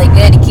doing really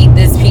good to keep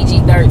this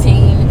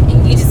PG-13,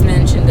 and you just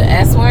mentioned the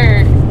S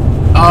word.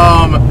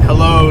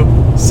 Hello,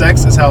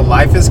 sex is how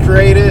life is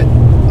created.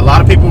 A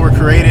lot of people were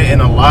created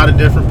in a lot of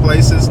different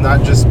places,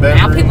 not just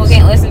bedrooms. Now people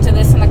can't listen to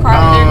this in the car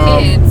with their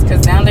kids,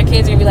 because now their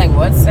kids are going to be like,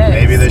 what's sex?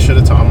 Maybe they should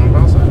have taught them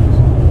about sex.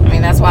 I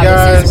mean, that's why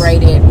this is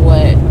rated,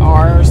 what,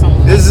 R or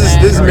something This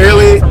is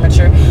merely... For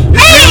mature.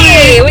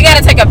 Hey! We got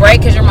to take a break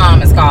because your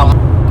mom is calling.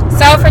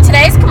 So for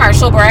today's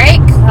commercial break,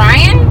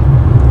 Ryan,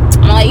 I'm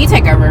going to let you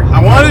take over.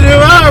 I want to do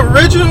our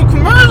original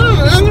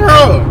commercial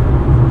intro.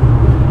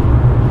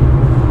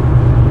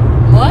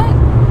 What?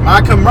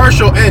 My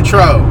commercial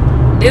intro.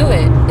 Do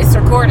it. It's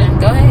recording.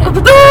 Go ahead.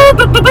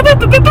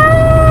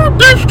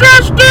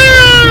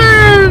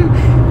 Disgusting!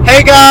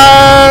 Hey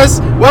guys,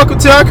 welcome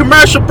to our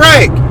commercial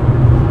break.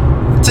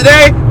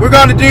 Today we're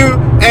going to do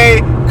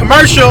a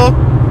commercial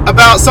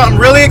about something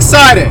really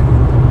exciting.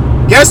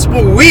 Guess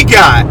what we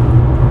got?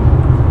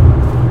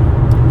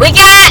 We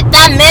got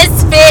the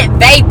Misfit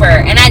Vapor.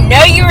 And I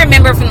know you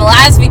remember from the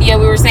last video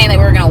we were saying that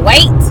we were going to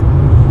wait,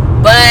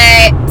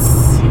 but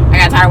I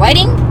got tired of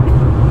waiting.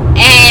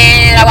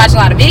 And I watched a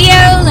lot of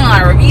videos and a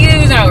lot of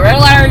reviews, and I read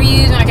a lot of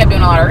reviews, and I kept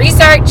doing a lot of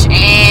research,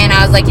 and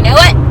I was like, you know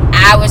what?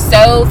 I was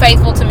so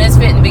faithful to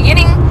Misfit in the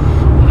beginning,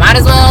 might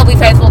as well be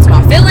faithful to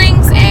my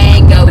feelings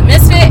and go with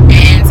Misfit,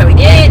 and so we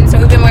did. And so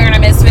we've been wearing our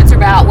Misfits for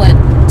about,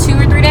 2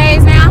 or 3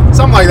 days now?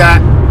 Something like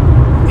that.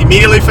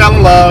 Immediately fell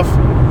in love.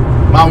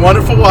 My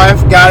wonderful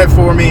wife got it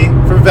for me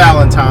for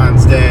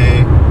Valentine's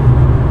Day.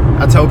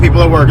 I told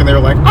people at work, and they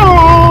were like,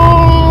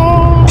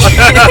 oh.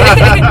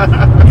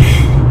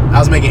 I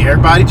was making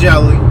everybody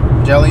jelly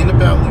in the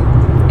belly.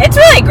 It's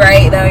really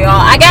great though, y'all.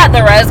 I got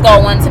the rose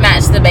gold one to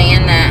match the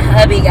band that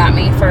hubby got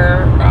me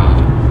for,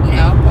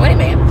 wedding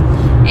band.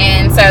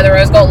 And so the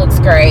rose gold looks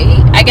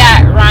great. I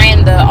got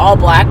Ryan the all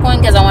black one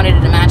because I wanted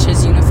it to match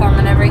his uniform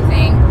and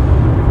everything.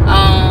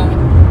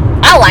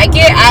 I like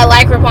it. I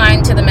like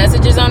replying to the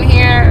messages on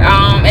here.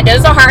 It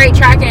does a heart rate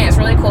tracking. It's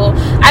really cool.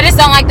 I just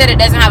don't like that it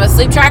doesn't have a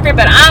sleep tracker,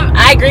 but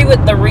I agree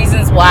with the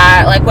reasons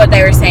why, like what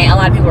they were saying. A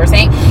lot of people were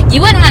saying you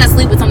wouldn't want to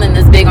sleep with something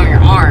this big on your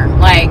arm.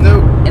 Like,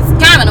 nope. It's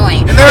kind of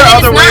annoying. And there are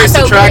other ways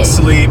to track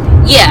sleep.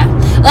 Yeah.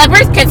 Like,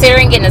 we're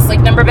considering getting a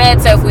sleep number bed,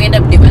 so if we end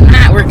up doing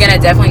that, we're going to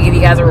definitely give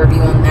you guys a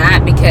review on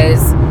that,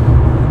 because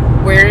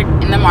we're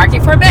in the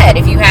market for a bed.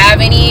 If you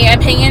have any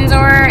opinions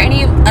or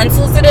any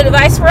unsolicited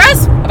advice for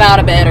us about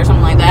a bed or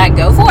something like that,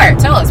 go for it.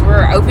 Tell us.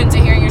 We're open to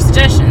hearing your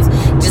suggestions,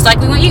 just like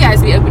we want you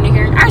guys to be open to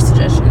hearing our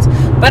suggestions.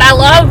 But I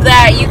love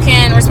that you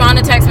can respond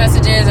to text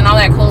messages and all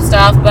that cool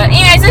stuff. But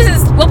anyways,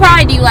 we'll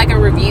probably do like a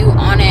review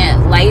on it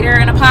later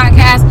in a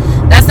podcast.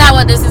 That's not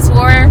what this is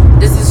for.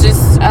 This is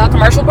just a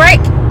commercial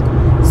break.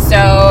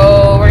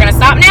 So we're gonna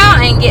stop now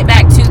and get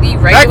back to the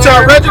regular. Back to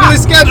our regularly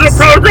scheduled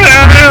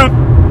program.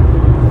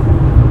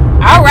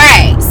 All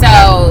right.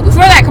 So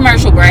before that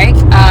commercial break,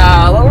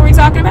 what were we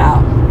talking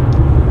about?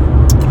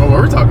 What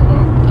were we talking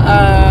about?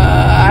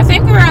 I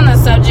think we were on the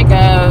subject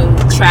of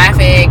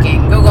traffic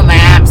and Google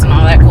Maps and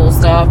all that cool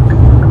stuff.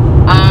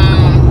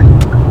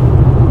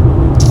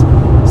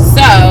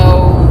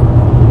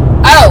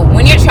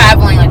 When you're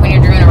traveling, like when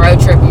you're doing a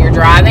road trip and you're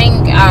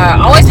driving,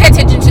 always pay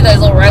attention to those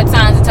little road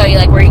signs that tell you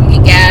like where you can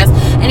get gas.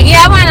 And if you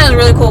have one of those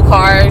really cool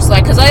cars,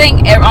 like, because I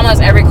think almost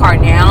every car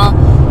now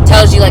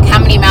tells you like how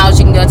many miles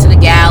you can go to the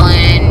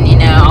gallon,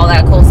 all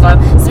that cool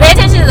stuff. So pay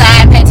attention to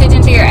that, and pay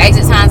attention to your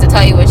exit signs that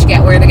tell you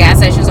where the gas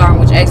stations are and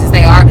which exits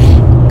they are.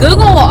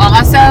 Google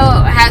also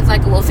has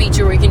like a little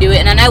feature where you can do it,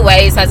 and I know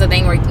Waze has a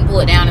thing where you can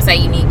pull it down and say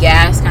you need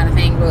gas, kind of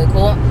thing. Really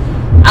cool.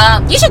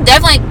 You should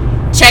definitely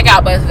check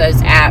out both of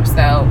those apps,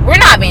 though. We're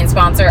not being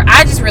sponsored.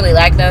 I just really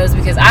like those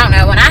because I don't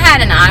know, when I had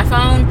an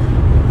iPhone,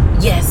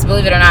 yes,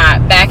 believe it or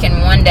not, back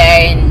in one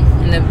day and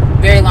in the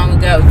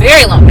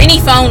many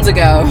phones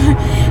ago.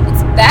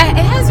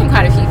 It has been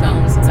quite a few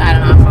phones since I had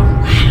an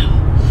iPhone. Wow.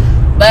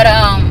 But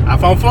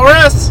iPhone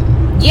 4S.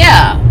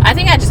 Yeah, I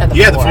think I just had the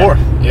 4. Yeah, the 4.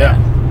 Yeah.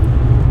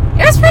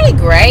 It was pretty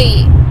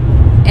great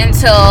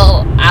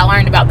until I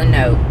learned about the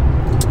Note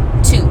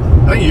 2.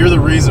 I think you're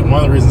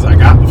one of the reasons I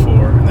got the 4,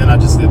 and then I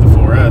just did the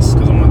 4S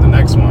because I wanted the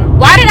next one.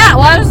 Why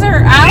was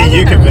there?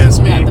 You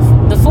convinced me.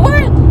 The 4?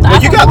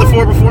 Well, you got the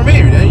 4 before me,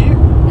 didn't you?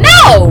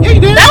 No. Yeah,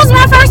 you did. That was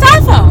my first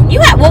iPhone.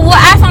 What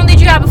iPhone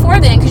did you have before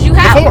then? Because you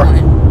had The 4. one.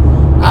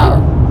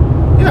 Oh.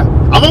 Yeah.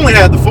 I've only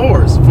had the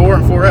 4s, 4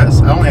 and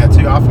 4S. I only had 2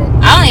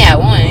 iPhones. I only had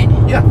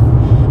one. Yeah.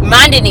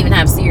 Mine didn't even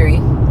have Siri.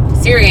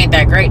 Siri ain't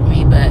that great to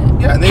me, but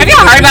yeah. Have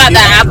y'all heard about the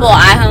Apple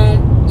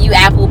iHome? You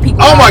Apple people.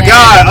 Oh my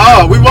God!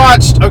 Oh, we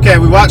watched Marquis.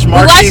 We watched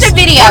the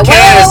video.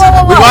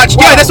 Whoa. We watched.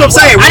 Yeah, that's what I'm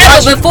saying.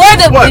 Before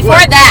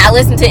that, I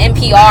listened to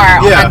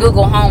NPR on my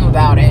Google Home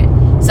about it.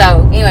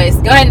 So, anyways,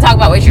 go ahead and talk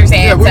about what you're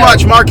saying. Yeah, we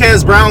watched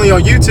Marques Brownlee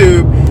on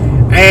YouTube,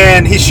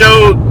 and he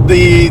showed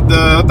the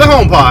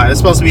HomePod. It's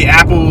supposed to be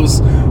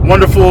Apple's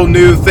wonderful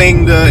new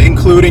thing to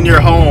include in your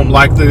home,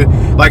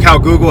 like how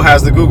Google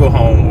has the Google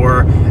Home,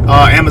 or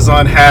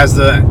Amazon has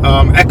the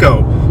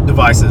Echo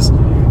devices.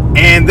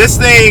 And this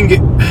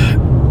thing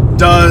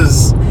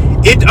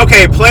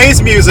it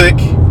plays music,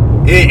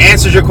 it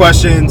answers your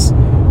questions,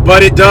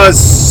 but it does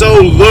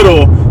so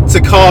little to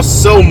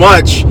cost so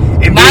much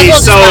and be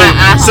so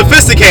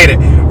sophisticated.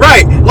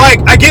 Right.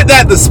 Like, I get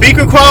that the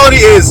speaker quality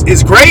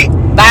is great,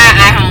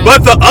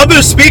 but the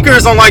other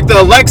speakers on like the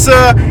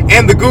Alexa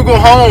and the Google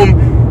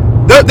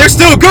Home, they're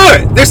still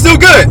good. They're still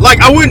good.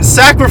 Like, I wouldn't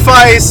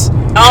sacrifice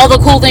all the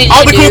cool things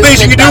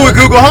you can do with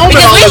Google Home and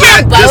all of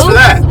that just for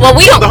that. Well,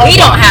 we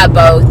don't have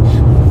both.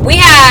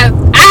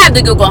 I have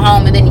the Google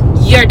Home, and then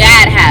your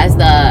dad has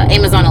the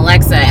Amazon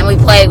Alexa, and we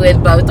play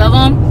with both of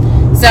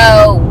them.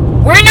 So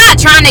we're not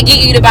trying to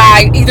get you to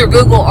buy either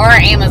Google or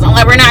Amazon.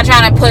 Like, we're not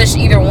trying to push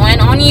either one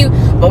on you,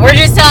 but we're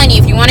just telling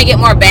you, if you want to get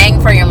more bang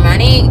for your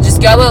money,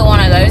 just go with one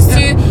of those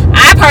two.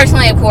 I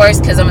personally, of course,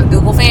 because I'm a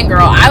Google fan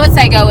girl, I would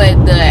say go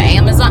with the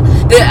Amazon,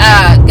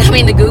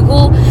 the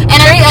Google. And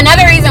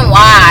another reason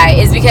why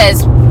is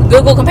because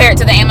Google compared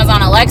to the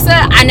Amazon Alexa.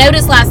 I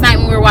noticed last night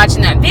when we were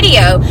watching that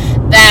video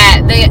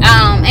that the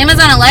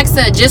Amazon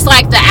Alexa, just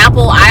like the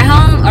Apple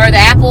iHome or the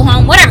Apple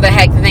Home, whatever the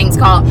heck the thing's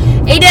called,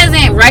 it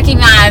doesn't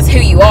recognize who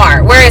you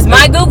are. Whereas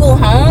my Google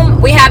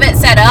Home, we have it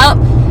set up,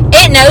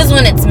 it knows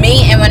when it's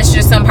me and when it's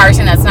just some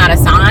person that's not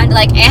assigned.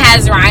 Like, it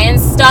has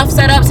Ryan's stuff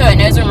set up, so it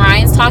knows when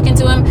Ryan's talking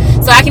to him.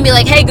 So I can be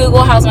like, hey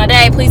Google, how's my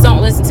day? Please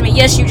don't listen to me.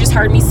 Yes, you just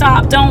heard me.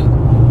 Stop.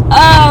 Don't.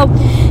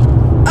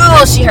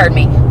 Oh, she heard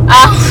me.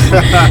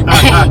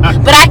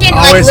 But I can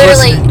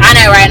literally, I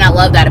know, right? And I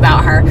love that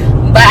about her.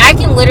 But I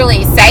can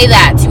literally say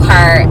that to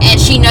her, and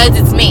she knows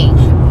it's me.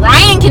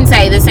 Ryan can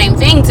say the same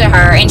thing to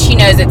her, and she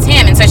knows it's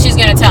him. And so she's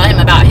going to tell him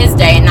about his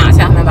day and not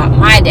tell him about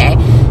my day.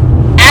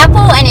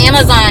 Apple and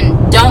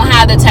Amazon don't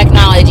have the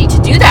technology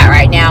to do that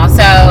right now.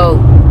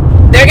 So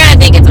they're going to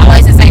think it's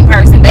always the same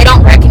person. They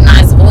don't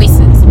recognize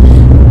voices.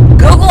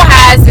 Google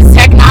has this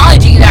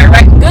technology that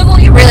Google,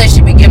 you really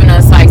should be giving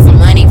us like some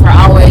money for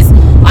always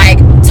like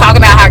talk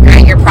about how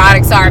great your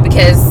products are,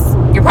 because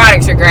your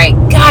products are great.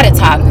 God, it's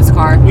hot in this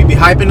car. We be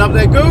hyping up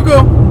that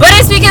Google, but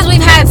it's because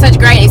we've had such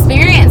great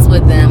experience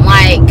with them.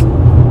 Like,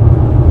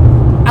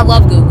 I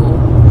love Google,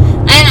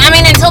 and I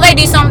mean, until they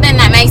do something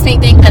that makes me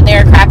think that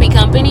they're a crappy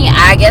company,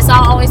 I guess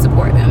I'll always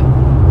support them.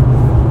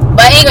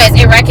 But anyways,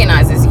 it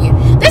recognizes you.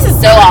 This is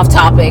so off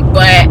topic,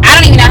 but I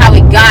don't even know how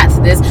we got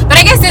to this. But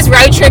I guess this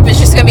road trip is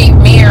just going to be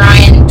me and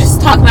Ryan just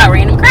talking about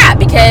random crap,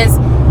 because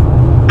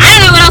I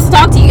don't know what else to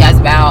talk to you guys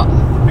about.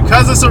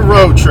 Because it's a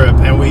road trip,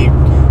 and we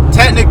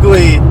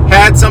technically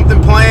had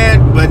something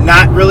planned, but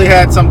not really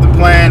had something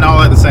planned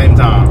all at the same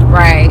time.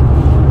 Right.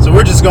 So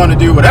we're just going to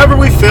do whatever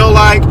we feel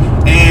like,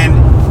 and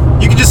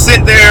you can just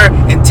sit there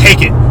and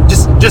take it.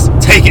 Just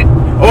take it.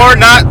 Or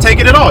not take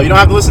it at all. You don't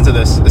have to listen to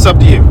this. It's up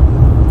to you.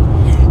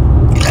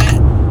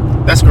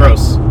 That's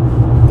gross.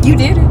 You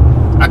did it.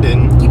 I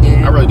didn't. You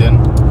did. I really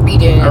didn't. You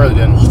did. I really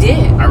didn't. You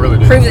did. I really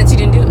did. Prove that you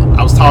didn't do it.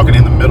 I was talking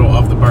in the middle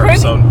of the burp,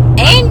 so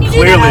and you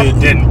clearly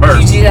didn't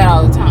burp. You do that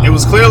all the time. It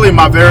was clearly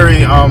my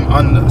very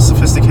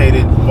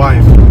unsophisticated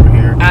wife over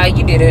here.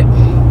 You did it.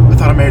 I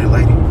thought I married a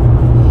lady.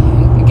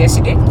 I guess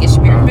you did. I guess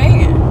you married a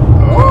man.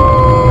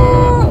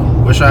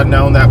 Oh. Wish I'd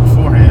known that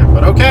beforehand.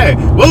 But okay,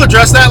 we'll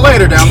address that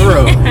later down the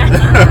road.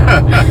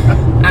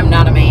 I'm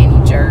not a man,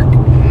 you jerk.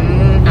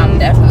 Mm-hmm. I'm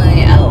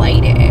definitely a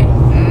lady.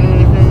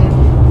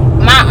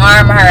 Mm-hmm. My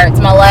arm hurts.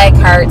 My leg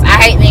hurts.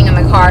 I hate being in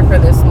the car for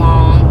this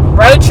long.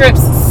 Road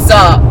trips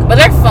suck, but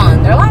they're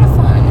fun. They're a lot of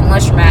fun,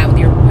 unless you're mad with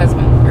your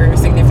husband or your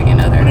significant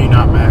other. When are you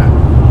not mad?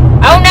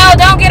 Oh no,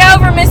 don't get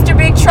over, Mr.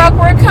 Big Truck.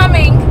 We're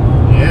coming.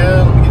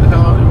 Yeah, let me get the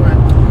hell out of your way.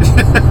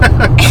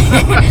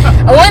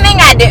 One thing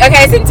I do,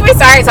 okay, since we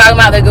started talking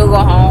about the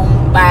Google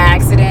Home by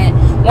accident,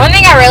 one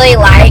thing I really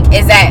like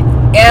is that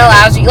it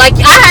allows you, like,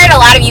 I heard a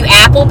lot of you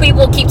Apple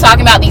people keep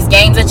talking about these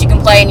games that you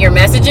can play in your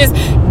messages.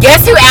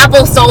 Guess who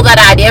Apple stole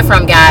that idea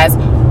from, guys?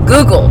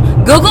 Google.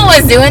 Google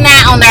was doing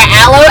that on their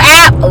Allo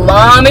app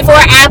long before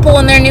Apple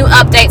and their new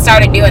update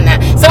started doing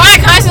that. So I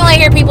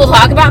constantly hear people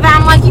talk about that.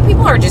 I'm like, you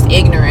people are just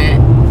ignorant.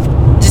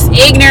 Just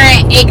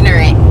ignorant.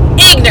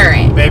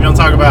 Babe, don't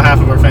talk about half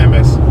of our fan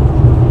base.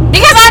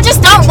 Because I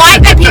just don't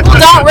like that people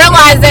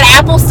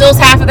Apple steals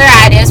half of their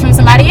ideas from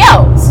somebody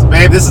else.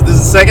 Babe, this is the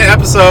second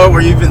episode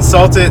where you've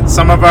insulted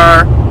some of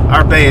our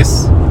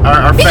base,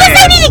 our because fans.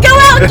 They need to go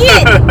out and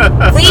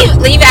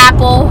get leave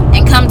Apple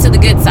and come to the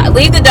good side.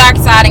 Leave the dark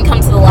side and come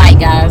to the light,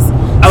 guys.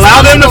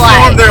 Allow them to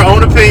form their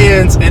own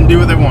opinions and do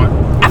what they want.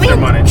 I mean, their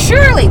money.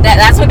 Surely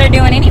that's what they're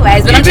doing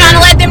anyways. But I'm trying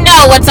to let them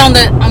know what's on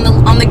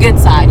the good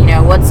side. You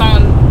know, what's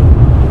on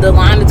the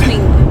line between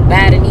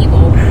bad and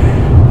evil.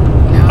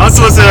 You know?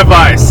 Unsolicited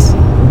advice.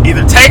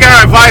 Either take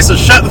our advice or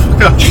shut the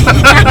fuck up.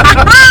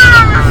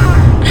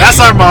 That's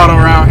our motto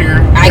around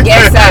here. I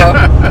guess so.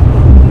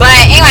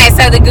 But anyway,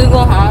 so the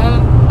Google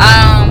Home.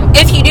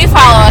 If you do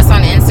follow us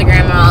on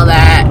Instagram and all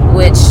that,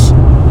 which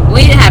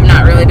we have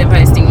not really been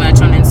posting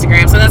much on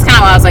Instagram, so that's kind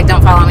of why I was like,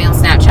 don't follow me on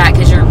Snapchat,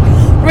 because you're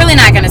really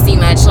not going to see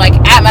much. Like,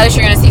 at most,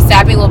 you're going to see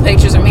sappy little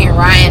pictures of me and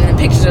Ryan and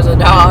pictures of the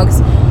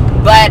dogs.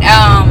 But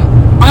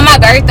on my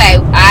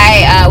birthday,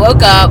 I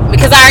woke up,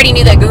 because I already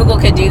knew that Google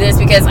could do this,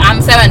 because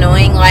I'm so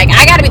annoying. Like,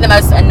 I got to be the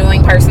most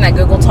annoying person that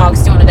Google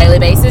talks to on a daily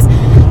basis.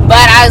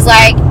 But I was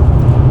like,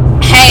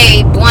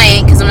 hey,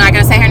 blank, because I'm not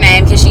going to say her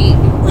name, because she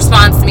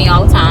responds to me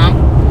all the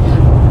time.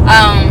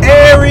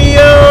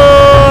 Ariel,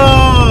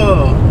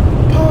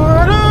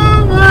 part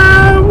of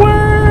my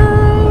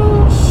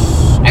world.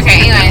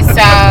 Okay, anyway,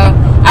 so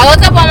I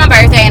woke up on my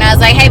birthday and I was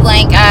like, hey,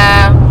 blank,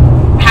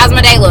 how's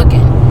my day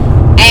looking?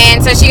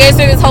 And so she goes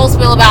through this whole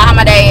spiel about how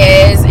my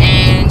day is,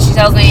 and she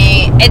tells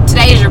me,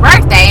 today is your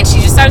birthday, and she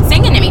just started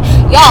singing to me.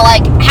 Y'all,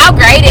 like, how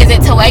great is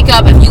it to wake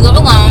up if you live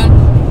alone?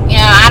 You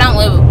know, I don't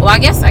live, well, I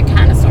guess I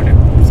kind of sort of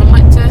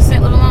somewhat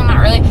live alone, not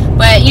really.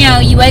 But, you know,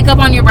 you wake up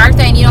on your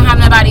birthday and you don't have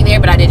nobody there,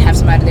 but I did have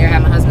somebody there, I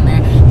had my husband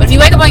there. But if you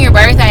wake up on your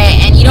birthday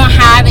and you don't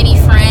have any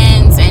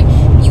friends and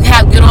you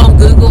have good old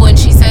Google and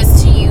she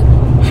says to you,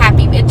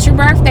 happy, it's your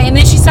birthday, and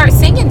then she starts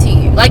singing to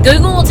you. Like,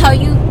 Google will tell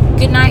you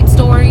goodnight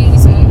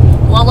stories and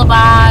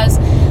lullabies.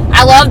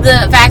 I love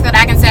the fact that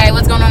I can say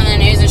what's going on in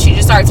the news and she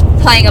just starts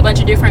playing a bunch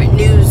of different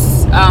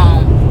news,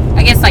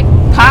 I guess like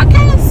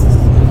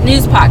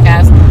news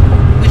podcasts,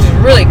 which is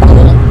really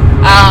cool.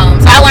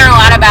 So I learn a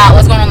lot about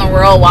what's going on in the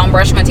world while I'm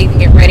brushing my teeth and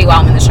getting ready,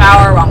 while I'm in the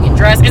shower, while I'm getting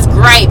dressed. It's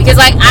great because,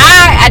 like,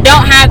 I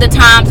don't have the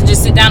time to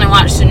just sit down and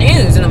watch the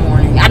news in the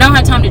morning. I don't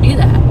have time to do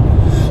that.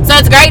 So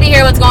it's great to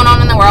hear what's going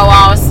on in the world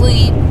while I was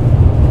asleep,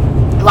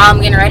 while I'm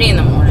getting ready in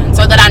the morning,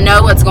 so that I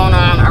know what's going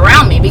on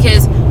around me.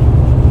 Because,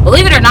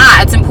 believe it or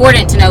not, it's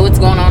important to know what's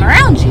going on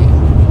around you.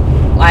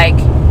 Like,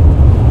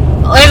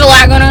 there's a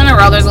lot going on in the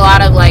world. There's a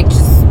lot of, like,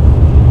 just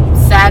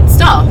sad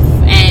stuff.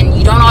 And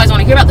you don't always want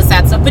to hear about the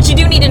sad stuff, but you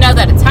do need to know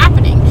that it's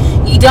happening.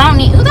 You don't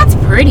need, oh, that's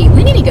pretty.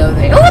 We need to go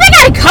there. Oh, they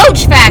got a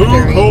Coach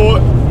factory.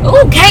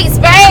 Oh, Kate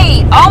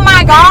Spade. Oh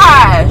my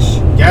gosh.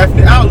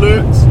 Gaffney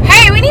Outlets.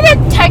 Hey, we need to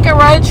take a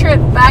road trip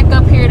back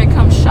up here to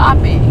come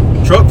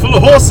shopping. Truck full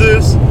of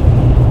horses.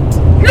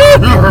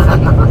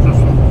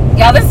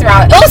 Y'all, this is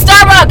probably, oh,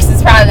 Starbucks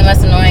is probably the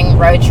most annoying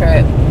road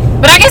trip.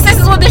 But I guess this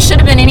is what this should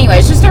have been anyway.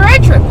 It's just a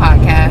road trip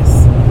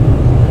podcast.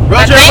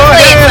 But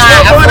thankfully,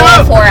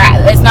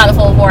 it's not the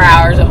full 4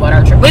 hours of what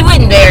our trip. We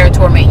wouldn't dare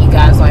torment you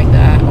guys like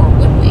that, or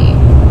would we?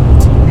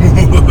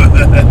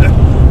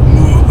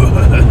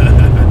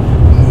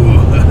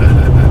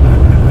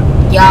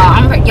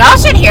 Y'all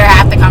should hear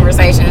half the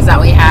conversations that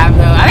we have,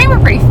 though. I think we're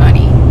pretty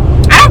funny.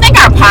 I don't think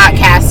our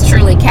podcasts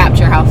truly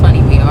capture how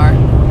funny we are.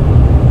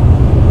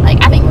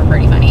 Like, I think we're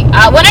pretty funny.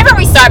 Whenever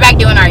we start back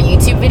doing our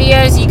YouTube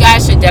videos, you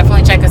guys should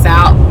definitely check us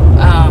out.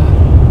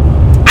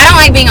 I don't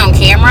like being on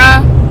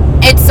camera.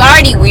 It's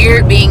already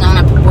weird being on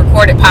a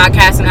recorded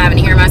podcast and having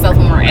to hear myself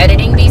when we're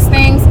editing these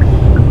things.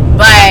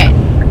 But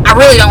I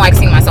really don't like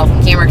seeing myself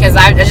on camera because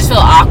I just feel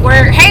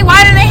awkward. Hey,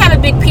 why do they have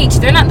a big peach?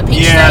 They're not the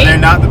peach state. Yeah, they're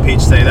not the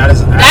peach state. That is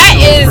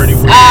pretty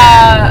weird.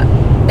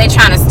 They're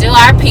trying to steal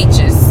our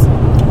peaches.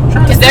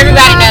 Because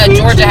everybody knows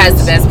Georgia has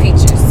the best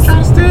peaches.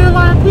 Trying to steal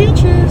our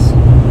peaches.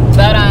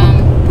 But,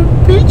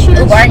 peaches.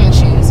 Ooh, bargain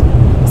shoes.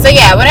 So,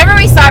 yeah, whenever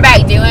we start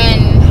back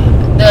doing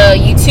the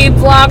YouTube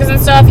vlogs and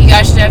stuff, you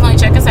guys should definitely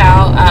check us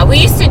out. We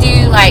used to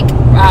do, like,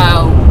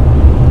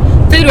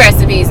 food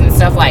recipes and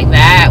stuff like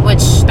that,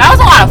 which, that was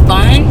a lot of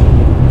fun.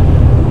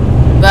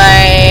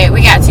 But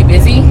we got too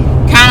busy.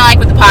 Kind of like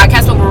with the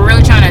podcast, but we're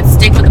really trying to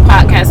stick with the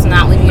podcast and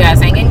not leave you guys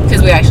hanging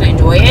because we actually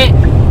enjoy it.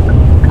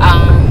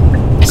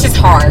 It's just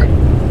hard.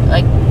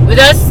 Like, with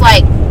us,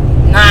 like,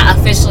 not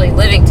officially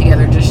living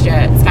together just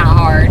yet, it's kind of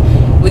hard.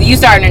 With you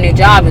starting a new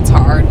job, it's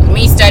hard. With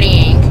me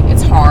studying,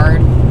 it's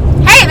hard.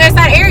 Hey, there's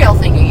that Ariel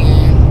thing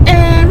again.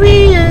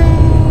 Ariel.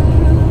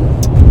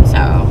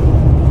 So,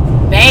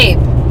 babe,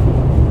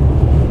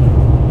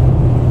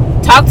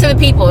 talk to the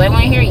people. They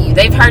want to hear you.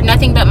 They've heard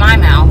nothing but my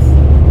mouth.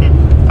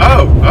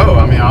 Oh,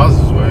 I mean, I was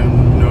just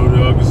waiting,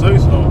 that I could say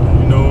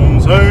something. You know what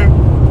I'm saying?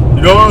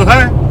 You know what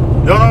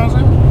I'm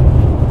saying?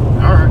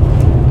 Alright.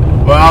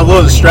 Well, I was a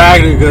little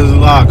distracted because there's a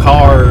lot of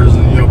cars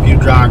and,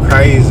 people driving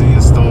crazy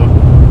and stuff.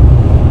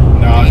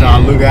 I was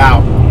trying to look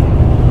out. You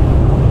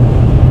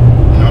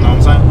know what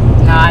I'm saying?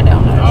 No, I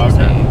don't know what you're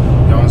saying.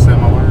 You don't understand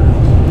my words?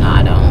 No,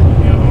 I don't.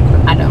 Yeah,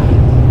 okay. I don't.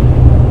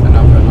 Then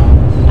I'll put it on.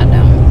 I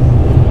don't.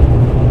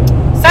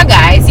 So,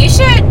 guys. guys, you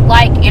should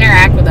like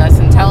interact with us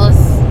and tell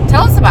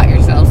us about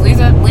yourselves. Leave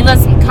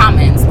us some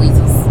comments,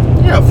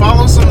 Yeah,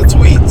 follow us on the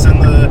tweets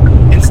and the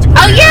Instagram.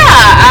 Oh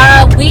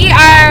yeah, we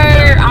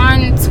are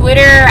on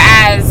Twitter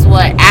as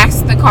what?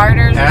 Ask the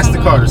Carters. Ask the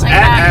Carters. Like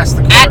Ask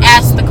the Carters. At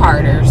Ask the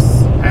Carters.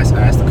 Ask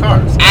the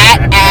Carters. At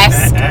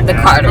Ask the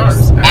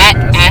Carters. At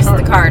Ask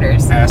the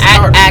Carters. At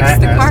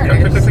Ask the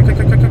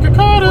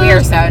Carters. We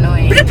are so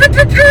annoying.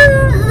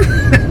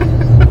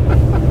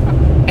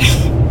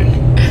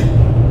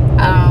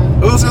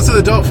 Let's go to the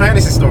adult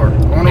fantasy store. I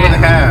wonder what they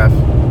have.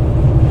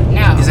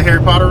 No. Is it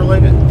Harry Potter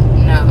related?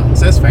 No. It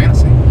says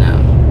fantasy. No.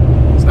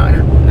 It's not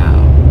here.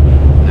 No.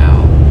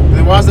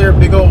 Then why is there a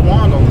big old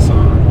wand on the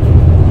sign?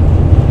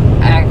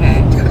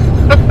 Okay.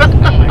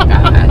 Oh my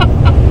god.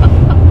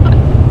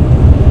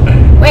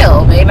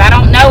 Well, babe, I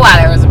don't know why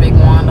there was a big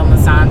wand on the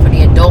sign for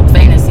the adult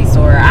fantasy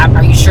store.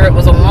 Are you sure it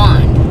was a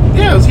wand?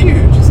 Yeah, it was huge.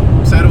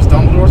 It said it was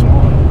Dumbledore's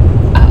wand.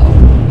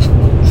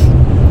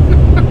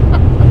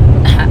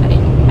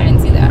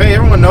 Hey,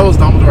 everyone knows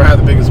Dumbledore had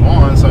the biggest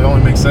wand, so it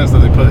only makes sense that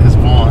they put his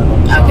wand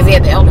on the side. Because he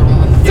had the Elder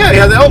Wand. Yeah, he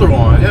had the Elder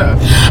Wand, yeah.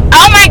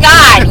 Oh my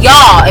god,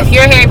 y'all, if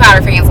you're Harry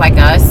Potter fans like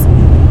us,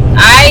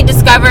 I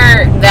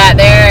discovered that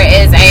there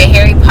is a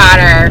Harry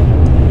Potter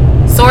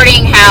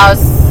sorting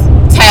house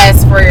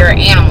test for your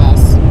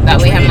animals that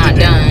we have not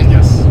done.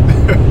 Yes.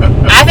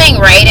 I think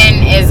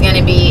Raiden is going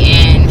to be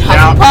in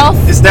Hufflepuff.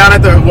 It's down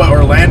at the,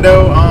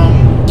 Orlando?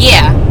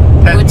 Yeah.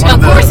 Which, of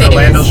course it is.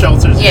 Orlando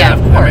shelters. Yeah, of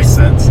that course.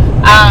 Makes sense.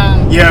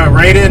 Yeah,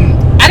 Raiden.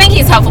 I think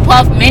he's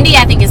Hufflepuff. Mindy,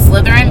 I think, is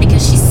Slytherin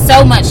because she's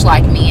so much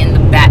like me in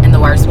the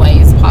worst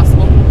ways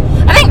possible.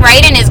 I think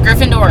Raiden is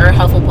Gryffindor or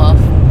Hufflepuff.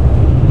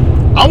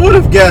 I would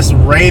have guessed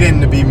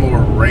Raiden to be more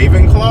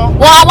Ravenclaw.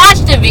 Well, I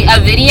watched a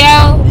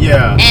video.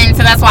 Yeah. And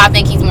so that's why I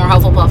think he's more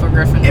Hufflepuff or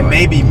Gryffindor. And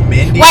maybe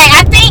Mindy. Wait,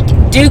 I think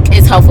Duke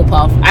is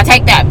Hufflepuff. I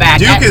take that back.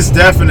 Duke is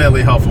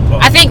definitely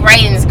Hufflepuff. I think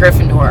Raiden is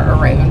Gryffindor or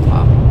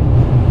Ravenclaw.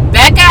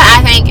 Becca,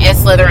 I think,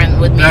 is Slytherin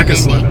with me.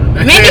 Becca's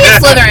Slytherin. Mindy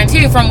is Slytherin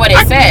too, from what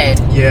it said.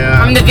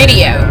 Yeah. From the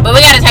video. Yeah. But we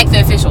got to take the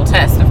official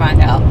test to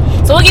find out.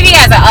 So we'll give you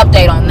guys an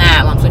update on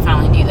that once we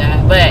finally do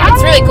that. But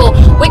it's really cool.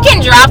 We can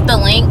drop the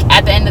link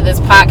at the end of this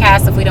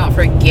podcast if we don't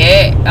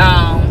forget.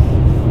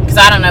 Because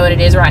I don't know what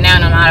it is right now,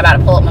 and I'm not about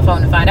to pull up my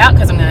phone to find out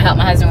because I'm going to help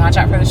my husband watch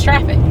out for this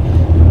traffic.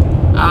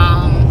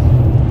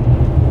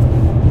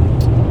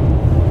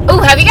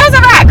 Oh, have you guys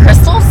ever had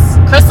Crystals?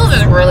 Crystals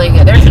is really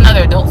good. There's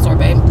another adult store,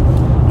 babe.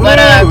 But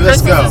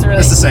let's go. Is really,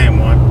 it's the same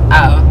one.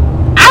 Oh,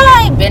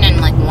 I've been in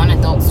like one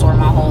adult store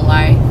my whole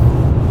life,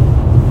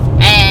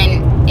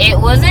 and it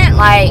wasn't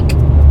like,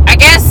 I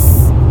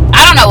guess,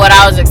 I don't know what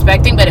I was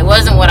expecting, but it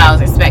wasn't what I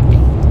was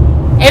expecting.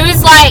 It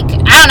was like,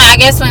 I don't know, I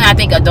guess when I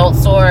think adult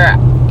store,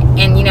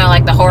 and you know,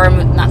 like the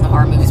not the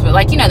horror movies, but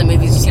like, you know, the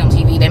movies you see on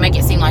TV, they make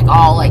it seem like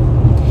all like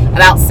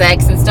about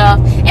sex and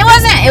stuff. It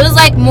wasn't. It was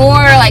like more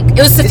like,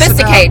 it was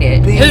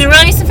sophisticated. It was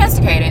really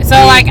sophisticated. So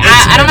like,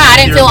 I don't know, I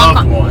didn't feel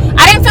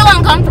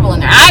uncomfortable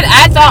in there.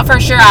 I thought for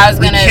sure I was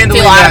going to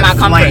feel out of my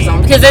comfort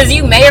zone. Because as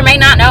you may or may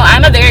not know,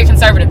 I'm a very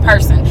conservative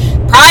person.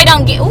 Probably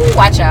don't get, ooh,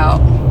 watch out.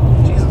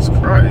 Jesus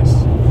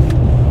Christ.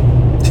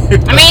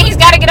 I mean, he's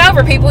got to get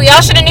over people.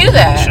 Y'all should have knew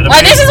that.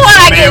 Like, this is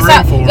why I get so,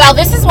 well,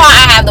 this is why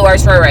I have the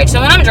worst road rage.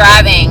 So when I'm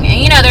driving,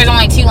 and you know, there's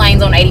only 2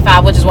 lanes on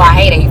 85, which is why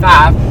I hate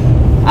 85.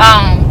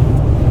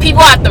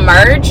 People have to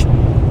merge.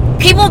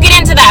 People get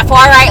into that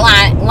far right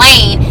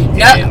lane,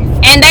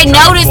 and they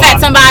notice that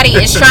somebody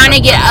is trying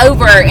to get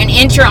over and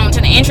enter onto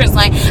the entrance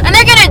lane, and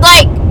they're gonna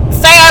like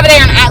stay over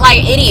there and act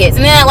like idiots.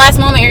 And then at the last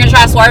moment, you're gonna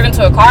try to swerve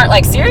into a car.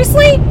 Like,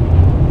 seriously?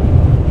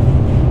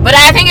 But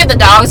I think if the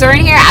dogs are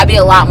in here, I'd be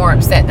a lot more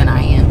upset than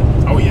I am.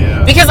 Oh yeah.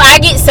 Because I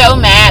get so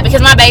mad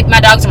because my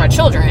dogs are my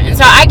children, and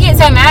so I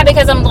get so mad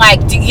because I'm like,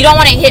 you don't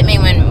want to hit me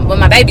when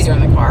my babies are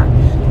in the car.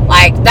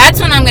 Like, that's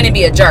when I'm going to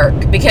be a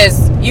jerk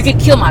because you could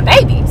kill my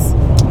babies.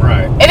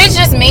 Right. If it's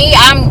just me,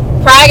 I'm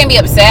probably going to be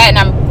upset and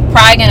I'm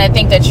probably going to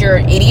think that you're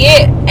an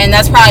idiot, and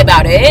that's probably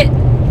about it.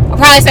 I'll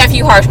probably say a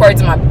few harsh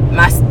words in my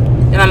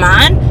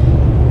mind.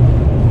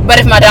 But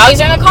if my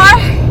dog's are in the car,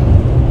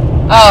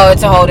 oh,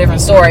 it's a whole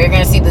different story. You're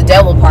going to see the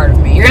devil part of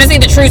me. You're going to see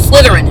the true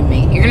Slytherin in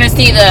me. You're going to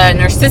see the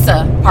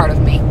Narcissa part of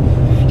me.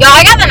 Y'all,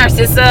 I got the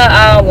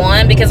Narcissa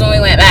one because when we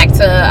went back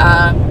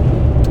to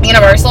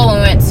Universal, we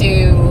went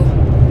to,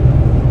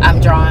 I'm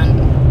drawing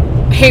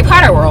Harry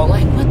Potter World.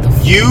 Like, what the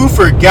You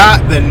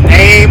forgot the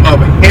name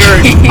of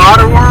Harry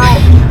Potter World?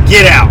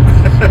 Get out.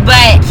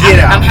 But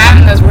I'm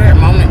having those weird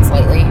moments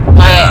lately.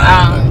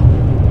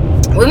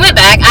 But we went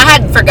back. I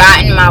had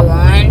forgotten my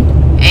one,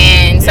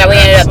 and so we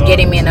ended up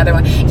getting me another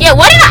one. Yeah,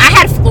 I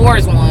had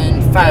Floor's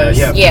one first.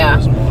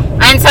 Yeah.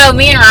 And so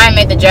me and Ryan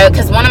made the joke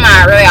because one of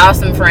my really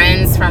awesome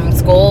friends from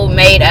school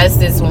made us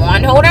this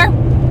wand holder.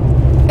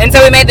 And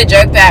so we made the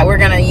joke that we're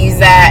going to use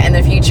that in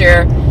the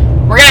future.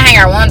 We're going to hang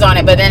our wands on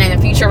it, but then in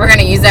the future we're going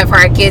to use that for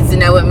our kids to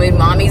know what mood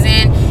mommy's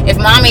in. If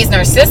mommy's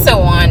Narcissa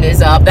wand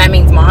is up, that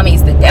means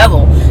mommy's the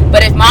devil.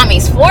 But if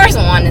mommy's Floor's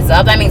wand is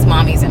up, that means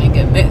mommy's in a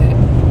good mood.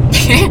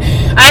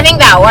 I think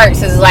that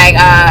works. It's like,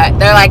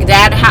 they're like,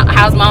 Dad,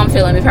 how's mom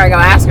feeling? Before I go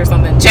ask her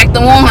something, check the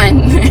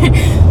wand.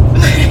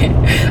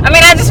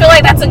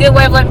 a good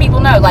way of letting people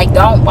know, like,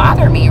 don't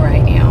bother me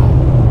right now.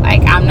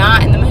 Like, I'm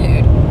not in the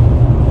mood.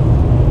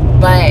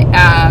 But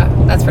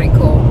that's pretty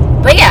cool.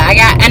 But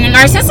yeah, and the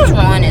Narcissus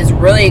one is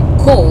really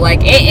cool.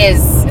 Like,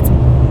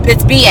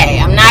 it's BA.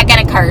 I'm not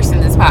gonna curse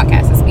in this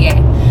podcast. It's BA.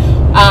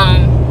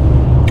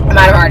 I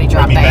might have already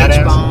dropped that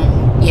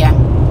H-bomb. Yeah.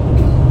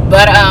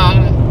 But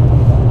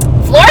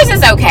Floors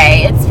is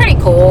okay. It's pretty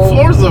cool.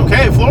 Floors is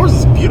okay. Floors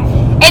is beautiful.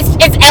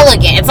 It's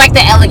elegant. It's like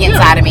the elegant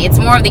side of me. It's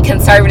more of the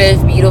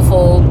conservative,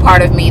 beautiful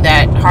part of me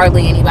that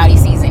hardly anybody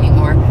sees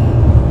anymore.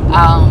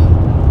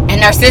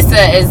 And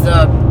Narcissa is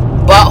the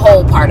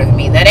butthole part of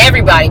me that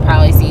everybody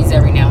probably sees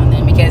every now and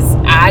then, because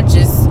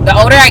the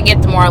older I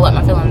get, the more I let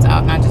my feelings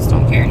out, and I just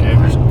don't care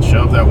anymore. Yeah,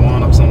 shove that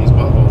one up someone's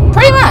butthole.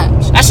 Pretty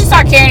much. I should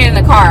start carrying it in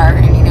the car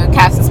and,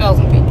 casting spells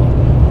on people.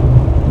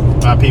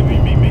 People,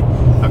 you mean me.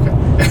 Okay.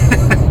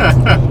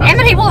 And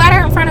the people that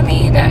are in front of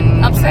me that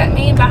upset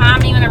me,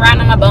 behind me when they're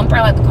riding on my bumper,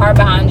 like the car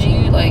behind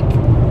you, like,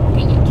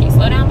 can you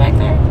slow down back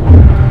there?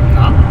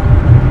 No.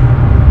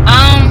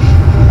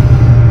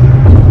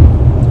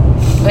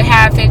 We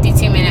have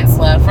 52 minutes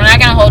left. We're not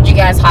going to hold you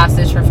guys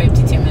hostage for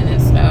 52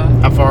 minutes, though.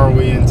 How far are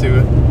we into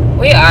it?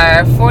 We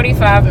are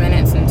 45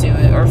 minutes into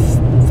it, or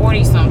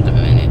 40-something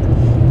minutes.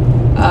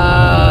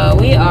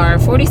 We are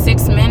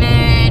 46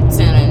 minutes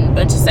and a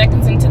bunch of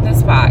seconds into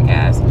this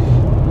podcast.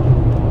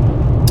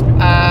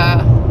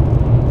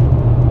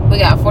 We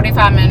got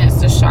 45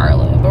 minutes to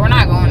Charlotte, but we're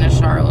not going to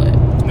Charlotte.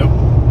 Nope.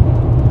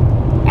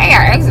 Hey,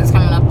 our exit's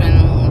coming up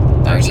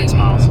in 36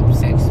 miles.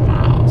 6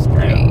 miles.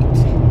 Great.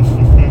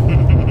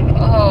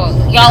 Oh,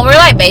 y'all, we're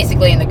like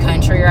basically in the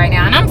country right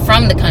now, and I'm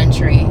from the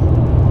country.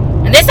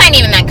 And this ain't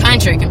even that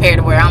country compared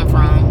to where I'm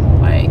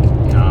from. Like,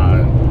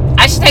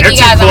 I should take you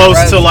guys on a road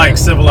close to trip. like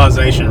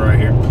civilization right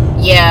here.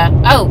 Yeah.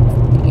 Oh.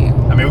 Yeah.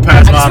 I mean, we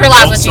passed by. I just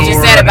realized what you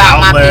just said about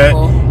my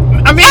people.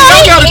 I mean,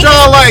 you gotta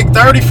drive like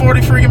 30,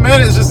 40 freaking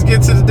minutes just to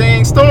get to the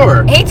dang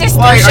store. He just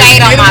threw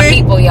shade on my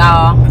people,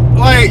 y'all.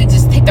 Like, he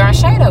just throwing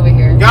shade over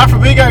here. God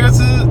forbid, I got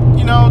to,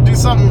 do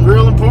something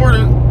real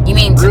important. You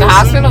mean to the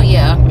hospital?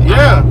 Yeah.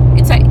 Yeah.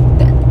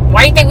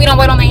 Why do you think we don't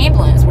wait on the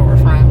ambulance where we're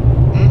from?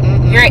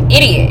 You're an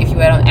idiot if you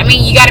wait on. I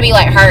mean, you got to be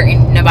like hurt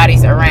and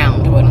nobody's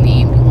around to wait on the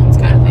ambulance,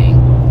 kind of thing.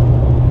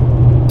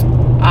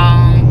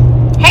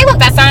 Hey, look,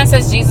 that sign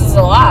says Jesus is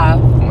alive.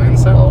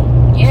 So.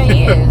 Yeah,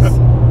 he is.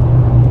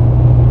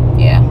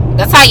 Yeah,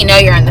 that's how you know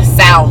you're in the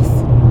South,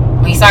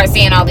 when you start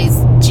seeing all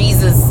these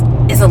Jesus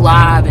is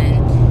alive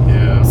and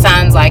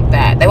signs like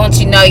that. They want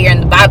you to know you're in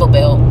the Bible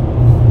Belt.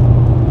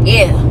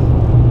 Yeah.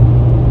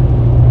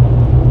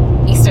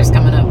 Easter's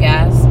coming up,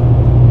 guys.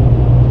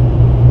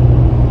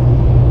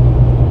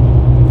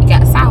 You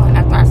got silent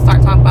after I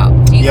start talking about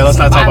Jesus. Yeah, let's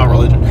not talk about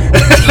religion.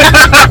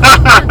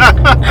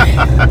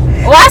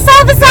 Well, I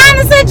saw the sign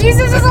that said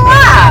Jesus is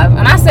alive,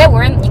 and I said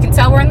you can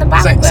tell we're in the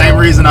Bible Belt. Same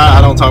reason I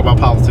don't talk about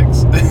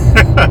politics.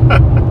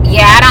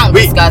 Yeah, I don't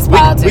discuss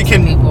politics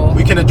with people.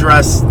 We can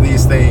address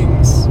these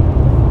things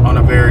on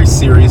a very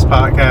serious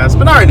podcast,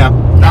 but not right now.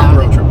 Not on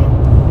the road trip.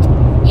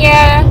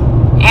 Yeah,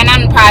 and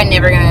I'm probably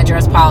never going to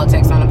address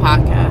politics on a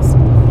podcast.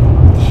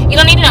 You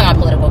don't need to know my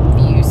political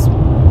views.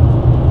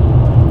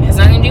 It has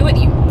nothing to do with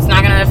you. It's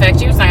not going to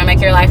affect you. It's not going to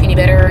make your life any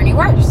better or any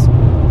worse.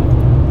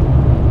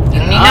 You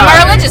don't need to know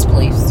my religious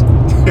beliefs.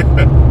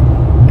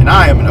 And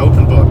I am an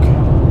open book.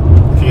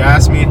 If you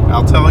ask me,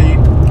 I'll tell you.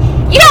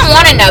 You don't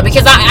want to know,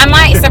 because I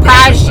might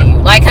surprise you.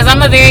 Like, because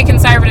I'm a very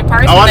conservative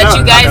person that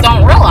you guys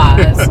don't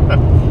realize.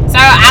 So,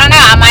 I don't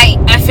know. I might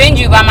offend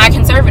you by my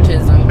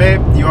conservatism.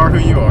 Babe, you are who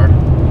you are.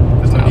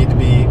 There's no need to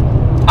be...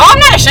 Oh, I'm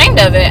not ashamed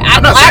of it.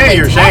 I'm not saying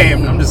you're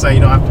ashamed. I'm just saying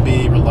you don't have to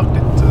be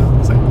reluctant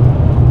to say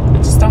that. I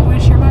just don't want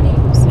to share my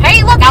views.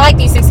 Hey, look, I like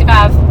these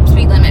 65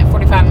 speed limit,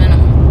 45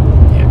 minimum.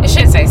 Yeah. It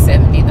should say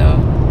 70, though.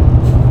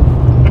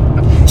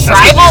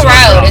 Tribal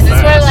Road. Is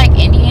this where, like,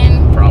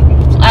 Indian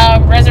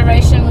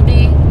reservation would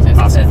be? Since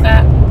it says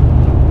that?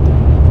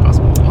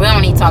 Possible. We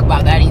don't need to talk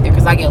about that either,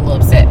 because I get a little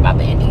upset about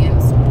the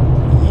Indians.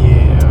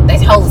 Yeah. They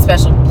hold a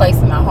special place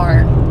in my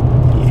heart.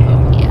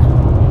 Yeah.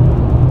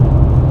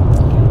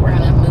 We're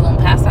going to move on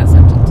past that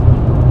subject.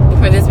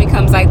 Before this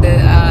becomes like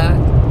the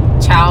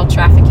child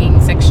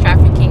trafficking, sex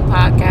trafficking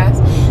podcast.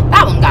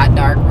 That one got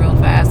dark real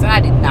fast, and I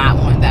did not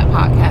want that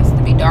podcast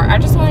to be dark. I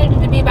just wanted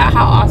it to be about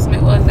how awesome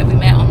it was that we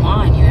met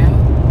online, Yeah.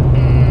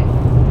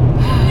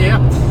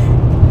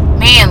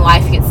 Man,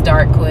 life gets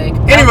dark quick.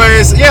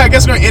 Anyways, I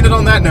guess we're going to end it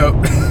on that note.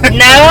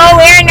 No,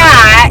 we're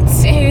not.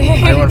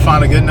 You want to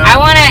find a good note? I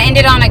want to end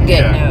it on a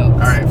good note. All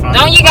right, fine.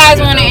 Don't you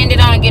guys want to end it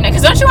on a good note?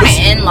 Because don't you want to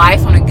end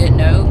life on a good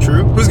note?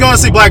 True. Who's going to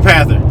see Black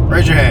Panther?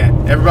 Raise your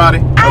hand. Everybody?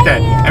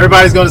 Okay.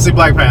 Everybody's going to see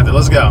Black Panther.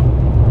 Let's go.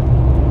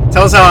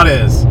 Tell us how it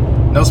is.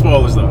 No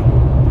spoilers, though.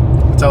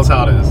 Tell us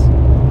how it is.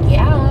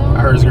 Yeah.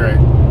 I heard it's great.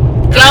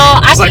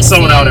 Y'all, it's like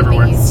sold out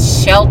everywhere.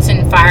 These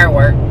Shelton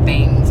firework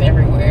things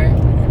everywhere.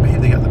 Man,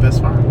 they got the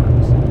best fireworks.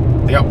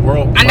 They got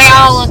world. And they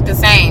all look the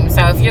same.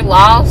 So if you're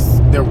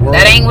lost,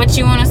 that ain't what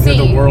you want to see.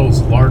 They're the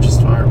world's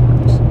largest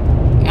fireworks.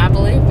 I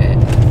believe it.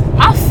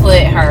 My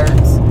foot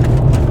hurts.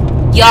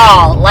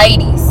 Y'all,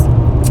 ladies,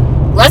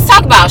 let's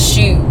talk about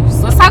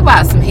shoes. let's talk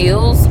about some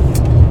heels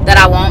that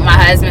I want my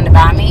husband to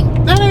buy me.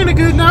 That ain't a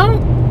good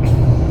note.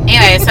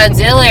 Anyway, so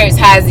Dillard's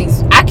has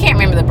these, I can't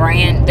remember the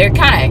brand. They're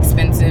kind of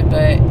expensive,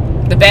 but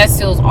the best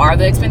heels are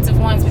the expensive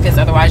ones because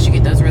otherwise you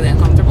get those really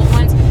uncomfortable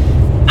ones.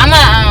 I'm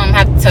gonna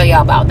have to tell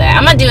y'all about that.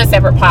 I'm gonna do a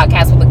separate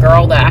podcast with a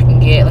girl that I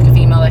can get, like a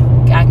female that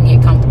I can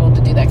get comfortable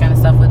to do that kind of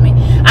stuff with me.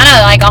 I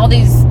know, like all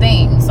these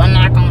things. I'm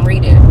not gonna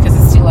read it because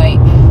it's too late.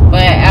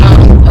 But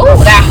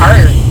oh, that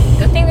hurt.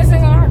 Good thing this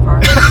isn't our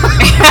car.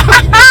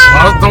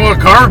 I was throwing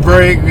a car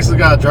brake. We still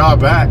gotta draw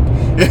back.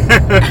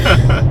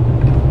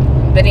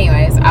 But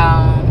anyways,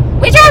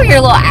 we drove your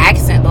little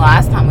accent the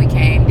last time we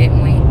came,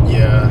 didn't we?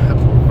 Yeah,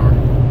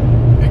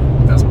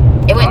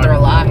 it went through a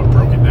lot. I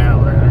broke it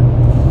down right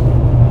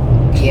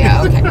there.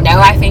 Yeah, okay. No,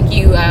 I think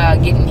you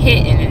getting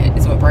hit in it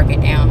is what broke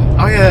it down.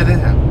 Oh yeah, it did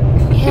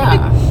happen.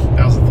 Yeah.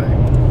 That was the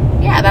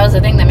thing. Yeah, that was the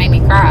thing that made me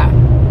cry.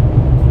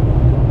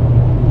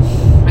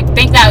 I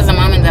think that was the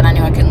moment that I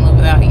knew I couldn't live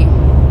without you.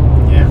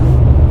 Yeah.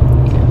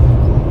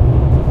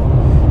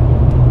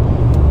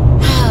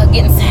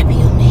 Getting sappy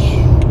on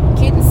me.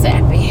 Getting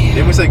sappy.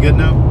 Didn't we say good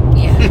note?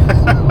 Yeah.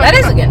 That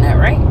is a good note,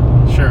 right?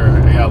 Sure.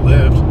 Yeah, I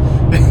lived.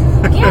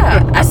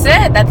 Yeah, I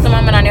said that's the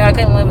moment I knew I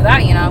couldn't live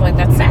without you, and I was like,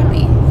 that's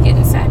sappy.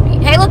 Getting sappy.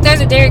 Hey, look,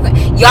 there's a Dairy Queen.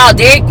 Y'all,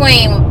 Dairy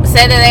Queen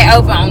said that they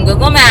open on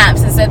Google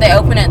Maps and said they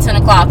open at 10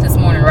 o'clock this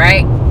morning,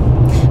 right?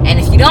 And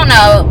if you don't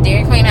know,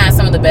 Dairy Queen has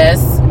some of the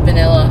best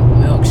vanilla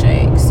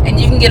milkshakes. And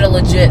you can get a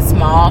legit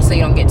small so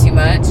you don't get too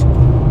much.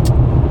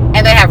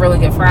 And they have really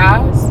good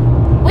fries.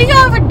 We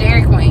go over to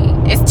Dairy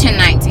Queen. It's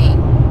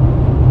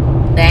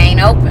 10:19. They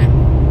ain't open.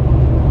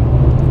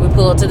 We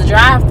pull up to the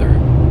drive-thru.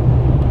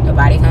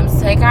 Nobody comes to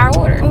take our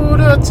order.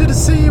 Pulled up to the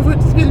sea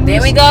with the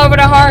Then we go over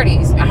to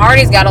Hardee's. And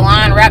Hardee's got a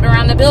line wrapped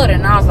around the building.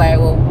 And I was like,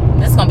 well,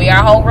 this is going to be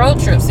our whole road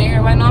trip sitting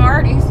here waiting on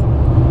Hardee's.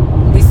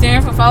 We'll be sitting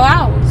here for 4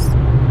 hours.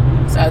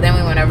 So then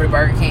we went over to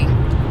Burger King.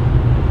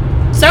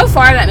 So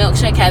far, that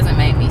milkshake hasn't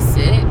made me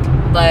sick.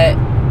 But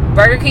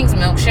Burger King's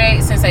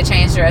milkshake, since they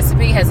changed the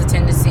recipe, has a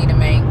tendency to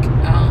make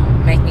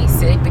me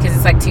sick because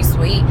it's like too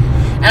sweet.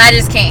 And I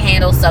just can't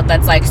handle stuff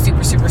that's like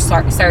super, super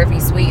syrupy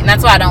sweet. And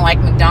that's why I don't like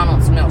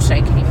McDonald's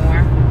milkshake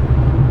anymore.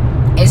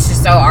 It's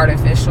just so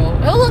artificial.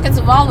 Oh, look, it's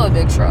a Volvo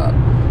big truck.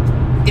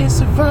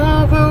 It's a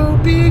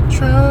Volvo big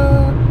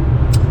truck.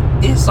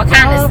 It's what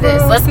kind is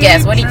this? Let's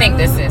guess. What do you think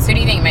this is? Who do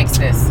you think makes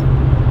this?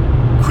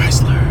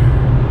 Chrysler.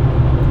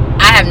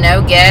 I have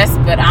no guess,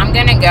 but I'm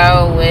going to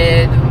go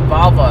with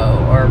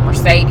Volvo or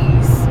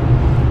Mercedes.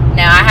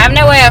 Now, I have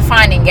no way of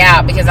finding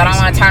out because I don't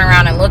want to turn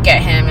around and look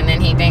at him and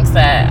then he thinks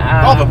that...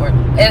 Volvo.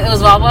 It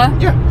was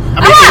Volvo? Yeah.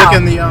 I mean, look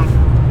in the...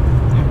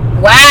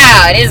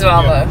 Wow, it is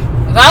Volvo.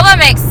 Yeah. Volvo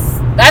makes...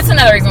 That's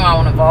another reason why I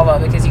want a Volvo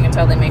because you can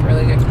totally make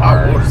really good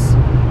cars.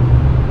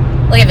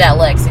 Look at that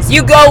Lexus.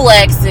 You go,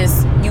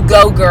 Lexus. You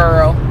go,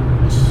 girl.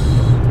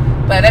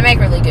 But they make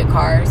really good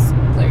cars,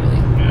 clearly.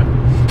 Yeah.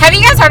 Have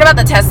you guys heard about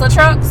the Tesla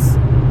trucks?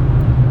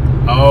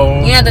 Oh.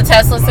 You know the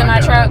Tesla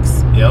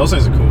semi-trucks? Yeah, those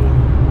things are cool.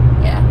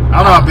 Yeah. I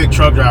don't know how big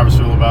truck drivers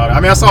feel about it.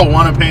 I mean, I saw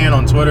one opinion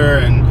on Twitter,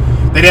 and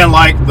they didn't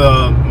like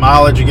the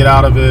mileage you get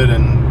out of it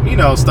and, you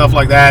know, stuff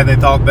like that. They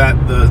thought that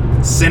the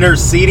center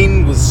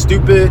seating was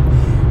stupid.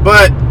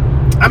 But,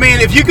 I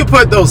mean, if you could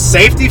put those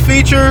safety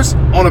features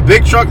on a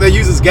big truck that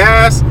uses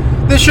gas,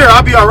 then sure,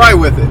 I'll be all right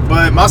with it.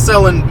 But my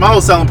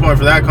whole selling point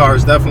for that car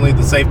is definitely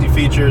the safety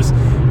features,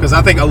 because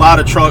I think a lot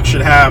of trucks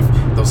should have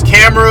those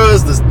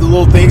cameras, the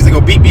little things that go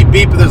beep, beep,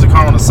 beep, if there's a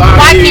car on the side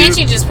Why of you. can't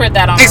you just put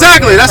that on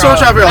Exactly, that's truck?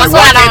 what I'm trying to figure out.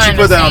 Like, why can't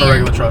you put that on a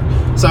regular truck?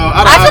 So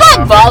I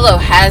feel like Volvo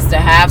has to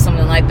have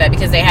something like that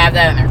because they have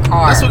that in their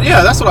car.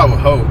 That's what I would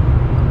hope.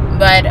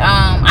 But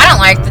I don't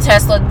like the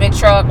Tesla big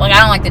truck. Like, I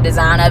don't like the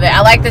design of it.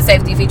 I like the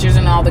safety features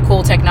and all the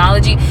cool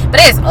technology, but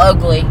it's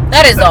ugly.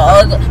 That is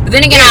ugly. But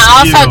then again, I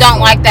also don't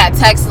like that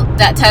Tesla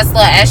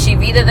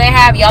SUV that they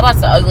have. Y'all,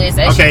 that's the ugliest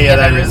SUV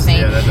I've ever seen.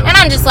 Yeah, and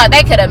I'm just like,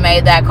 they could have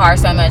made that car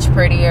so much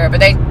prettier.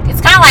 But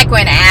it's kind of like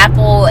when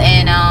Apple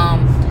and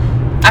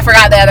I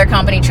forgot the other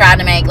company tried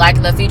to make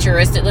like the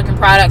futuristic looking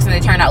products, and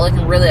they turned out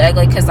looking really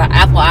ugly because the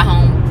Apple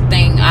iHome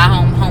thing,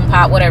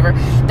 HomePod, whatever,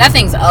 that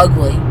thing's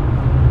ugly.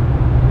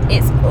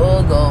 It's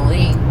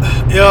ugly.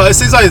 Yeah, it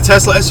seems like the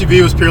Tesla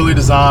SUV was purely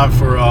designed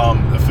for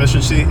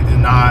efficiency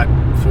and not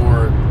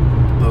for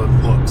the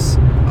looks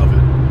of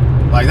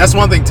it. Like, that's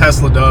one thing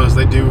Tesla does.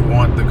 They do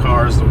want the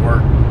cars to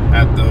work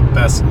at the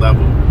best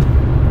level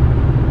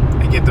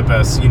and get the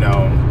best, you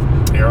know,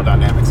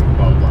 aerodynamics and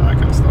blah, blah, blah, that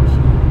kind of stuff.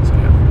 So,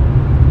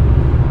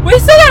 yeah. We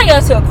still gotta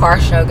go to a car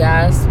show,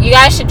 guys. You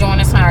guys should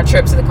join us on our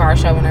trip to the car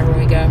show whenever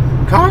we go.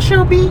 Car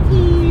show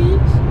biggies.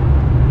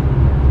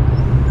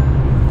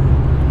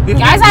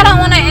 Guys, I don't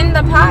want to end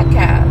the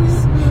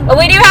podcast. But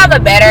we do have a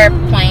better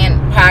planned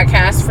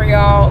podcast for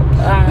y'all.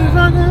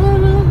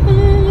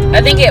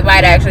 I think it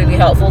might actually be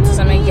helpful to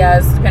some of you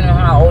guys, depending on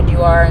how old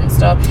you are and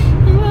stuff.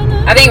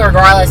 I think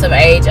regardless of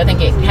age, I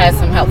think it has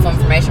some helpful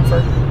information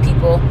for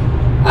people.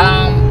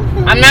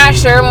 I'm not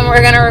sure when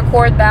we're going to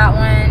record that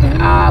one.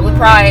 We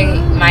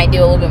probably might do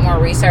a little bit more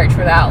research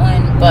for that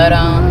one. But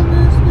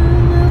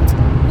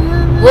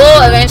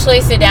we'll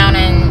eventually sit down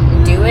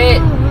and do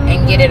it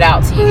and it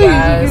out to you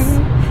guys.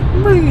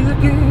 Breathe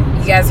again.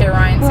 You guys hear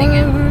Ryan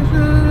singing?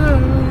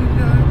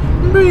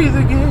 Breathe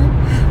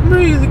again.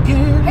 Breathe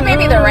again. Hey,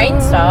 maybe the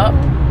rain stopped.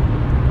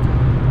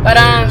 But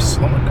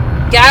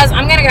guys,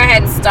 I'm gonna go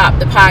ahead and stop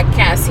the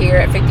podcast here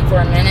at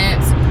 54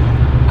 minutes.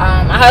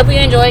 I hope you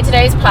enjoyed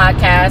today's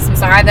podcast. I'm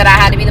sorry that I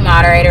had to be the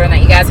moderator and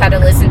that you guys had to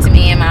listen to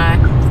me in my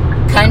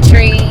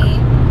country,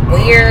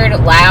 weird,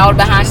 loud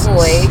behind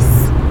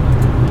voice.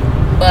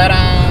 But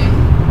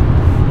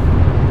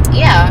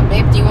yeah,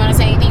 babe, do you want to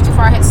say anything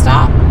before I hit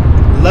stop?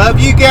 Love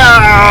you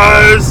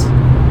guys.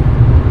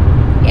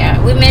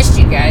 Yeah, we missed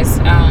you guys.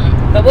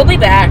 But we'll be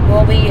back.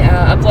 We'll be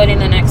uploading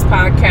the next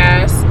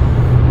podcast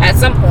at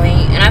some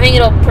point, and I think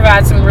it'll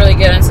provide some really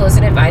good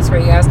unsolicited advice for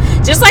you guys,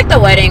 just like the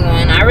wedding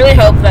one. I really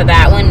hope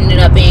that one ended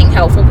up being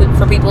helpful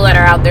for people that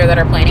are out there that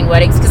are planning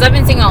weddings, because I've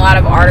been seeing a lot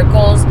of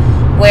articles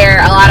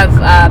where a lot of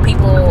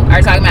people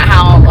are talking about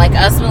how, like,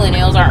 us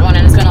millennials aren't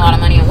wanting to spend a lot of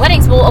money on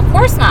weddings. Well, of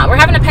course not. We're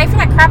having to pay for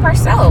that crap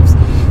ourselves.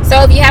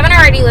 So if you haven't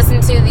already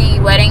listened to the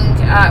Wedding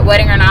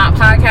or Not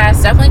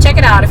podcast, definitely check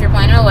it out if you're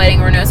planning a wedding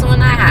or know someone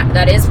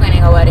that is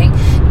planning a wedding.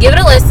 Give it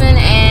a listen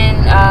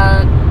and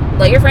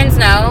let your friends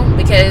know,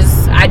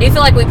 because I do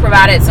feel like we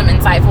provided some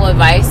insightful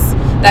advice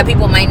that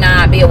people might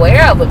not be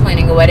aware of with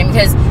planning a wedding.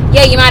 Because,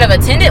 yeah, you might have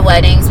attended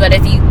weddings, but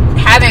if you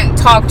haven't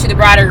talked to the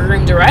bride or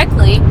groom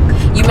directly,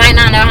 you might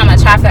not know how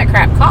much half that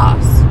crap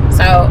costs.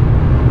 So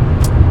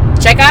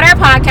check out our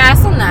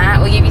podcast on that.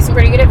 We'll give you some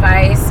pretty good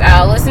advice.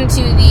 Listen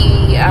to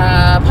the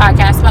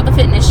podcast about the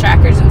fitness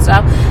trackers and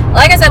stuff.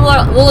 Like I said,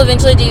 we'll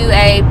eventually do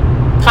a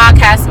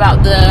podcast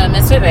about the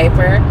Misfit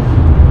Vapor.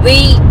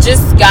 We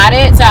just got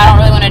it, so I don't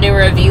really want to do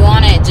a review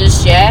on it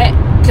just yet,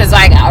 because,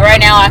 like, right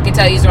now I can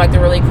tell you like the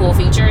really cool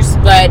features.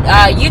 But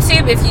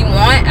YouTube, if you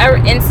want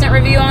an instant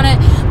review on it,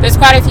 there's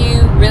quite a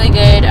few really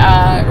good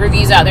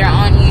reviews out there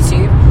on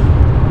YouTube.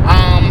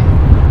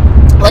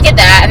 Look at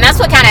that, and that's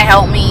what kind of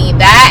helped me.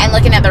 That and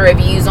looking at the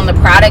reviews on the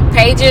product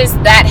pages,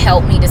 that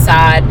helped me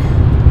decide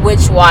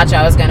which watch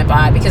I was going to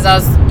buy, because I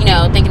was,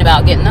 thinking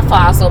about getting the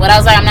Fossil, but I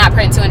was like, I'm not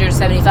putting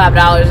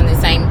 $275 in the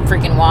same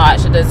freaking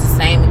watch that does the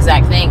same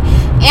exact thing.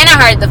 And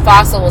I heard the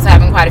Fossil was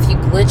having quite a few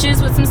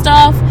glitches with some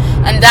stuff,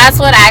 and that's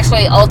what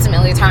actually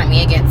ultimately turned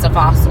me against the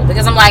Fossil,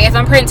 because I'm like, if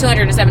I'm putting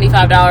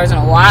 $275 in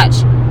a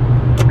watch,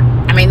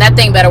 I mean, that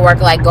thing better work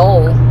like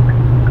gold.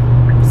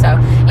 So,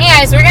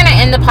 anyways, we're going to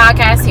end the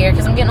podcast here,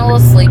 because I'm getting a little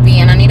sleepy,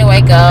 and I need to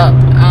wake up.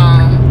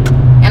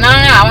 And I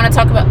don't know, I want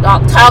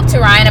to talk to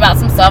Ryan about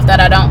some stuff that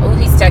I don't... Oh,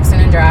 he's texting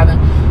and driving.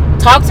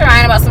 Talk to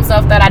Ryan about some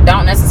stuff that I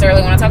don't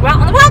necessarily want to talk about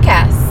on the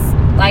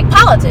podcast, like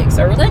politics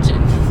or religion.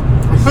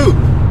 Or poop.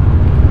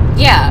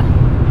 Yeah.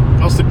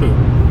 Mostly poop.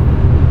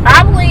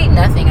 Probably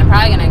nothing. I'm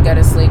probably going to go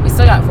to sleep. We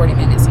still got 40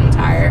 minutes. I'm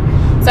tired.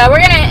 So we're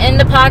going to end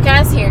the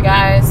podcast here,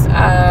 guys.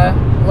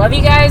 Love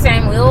you guys,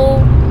 and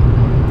we'll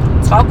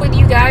talk with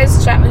you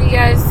guys, chat with you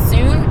guys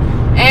soon.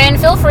 And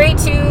feel free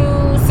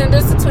to send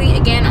us a tweet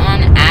again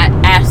on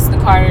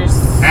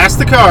 @AskTheCarters. Ask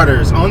the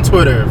Carters on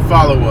Twitter.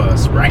 Follow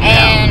us right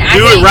and now.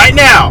 Do it right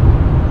now.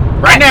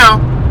 Right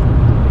now.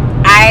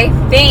 I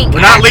think...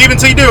 We're not leaving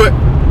till you do it.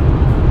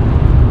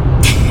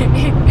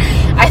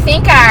 I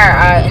think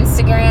our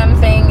Instagram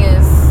thing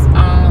is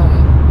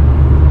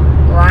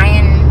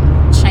Ryan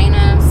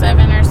Chana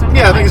 7 or something.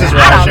 Yeah, I think it's just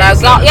Ryan. I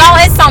don't know. Y'all,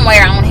 it's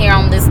somewhere on here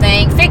on this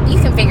thing. You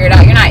can figure it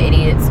out. You're not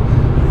idiots.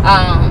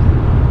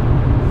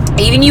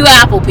 Even you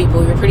Apple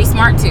people, you're pretty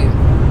smart too.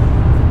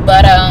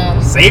 But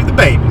save the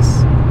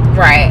babies.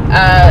 Right.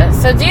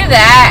 So do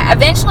that.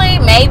 Eventually,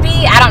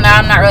 maybe, I don't know,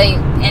 I'm not really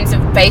into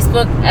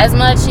Facebook as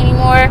much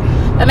anymore,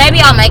 but maybe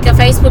I'll make a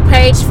Facebook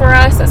page for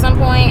us at some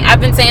point. I've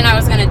been saying I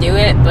was going to do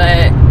it,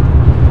 but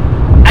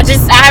I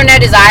have no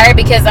desire,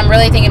 because I'm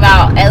really thinking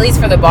about, at least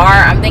for the bar,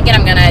 I'm thinking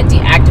I'm going to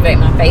deactivate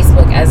my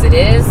Facebook as it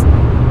is.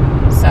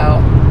 So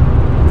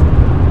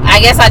I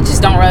guess I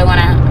just don't really want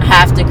to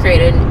have to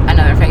create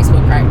another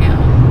Facebook right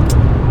now.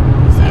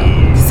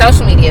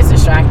 Social media is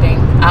distracting.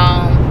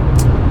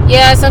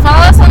 Yeah, so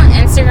follow us on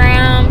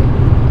Instagram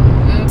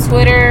and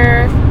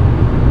Twitter.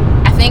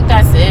 I think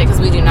that's it, because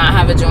we do not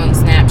have a joint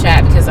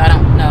Snapchat, because I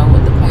don't know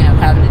what the point of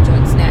having a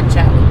joint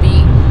Snapchat would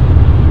be.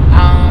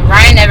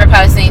 Ryan never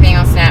posts anything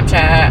on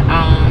Snapchat.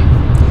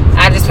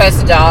 I just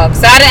post a dog,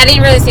 so I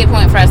didn't really see a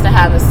point for us to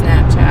have a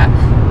Snapchat.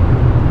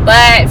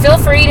 But feel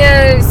free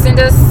to send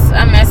us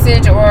a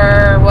message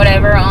or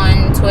whatever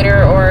on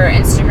Twitter or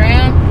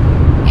Instagram.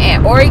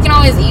 Or you can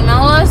always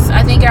email us.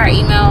 I think our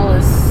email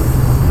is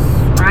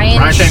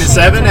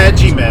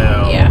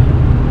RyanShannon7@gmail. Yeah.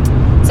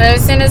 So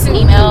send us an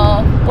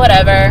email,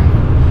 whatever.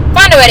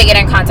 Find a way to get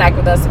in contact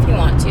with us if you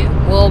want to.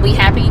 We'll be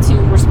happy to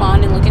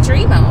respond and look at your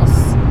emails.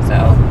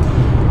 So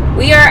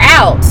we are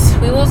out.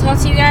 We will talk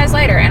to you guys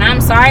later. And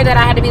I'm sorry that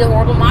I had to be the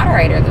horrible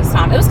moderator this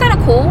time. It was kind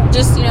of cool,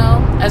 just,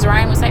 as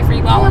Ryan would say,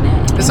 free balling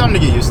it. It's something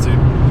to get used to.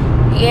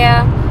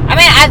 Yeah. I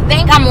mean, I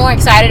think I'm more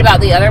excited about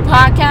the other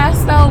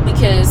podcast, though,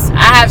 because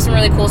I have some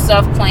really cool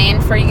stuff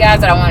planned for you guys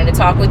that I wanted to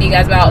talk with you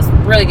guys about. It's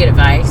really good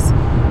advice.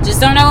 Just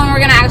don't know when we're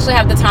going to actually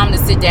have the time to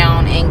sit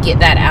down and get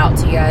that out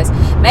to you guys.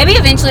 Maybe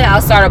eventually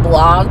I'll start a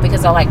blog,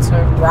 because I like to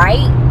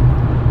write.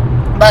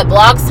 But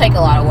blogs take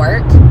a lot of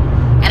work,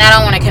 and I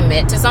don't want to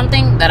commit to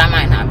something that I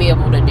might not be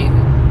able to do.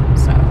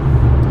 So,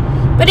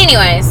 but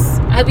anyways,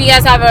 I hope you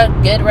guys have a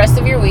good rest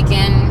of your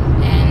weekend,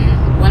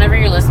 and whenever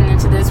you're listening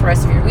to this,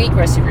 rest of your week,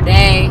 rest of your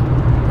day,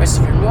 rest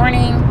of your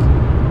morning,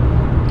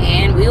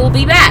 and we will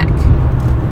be back.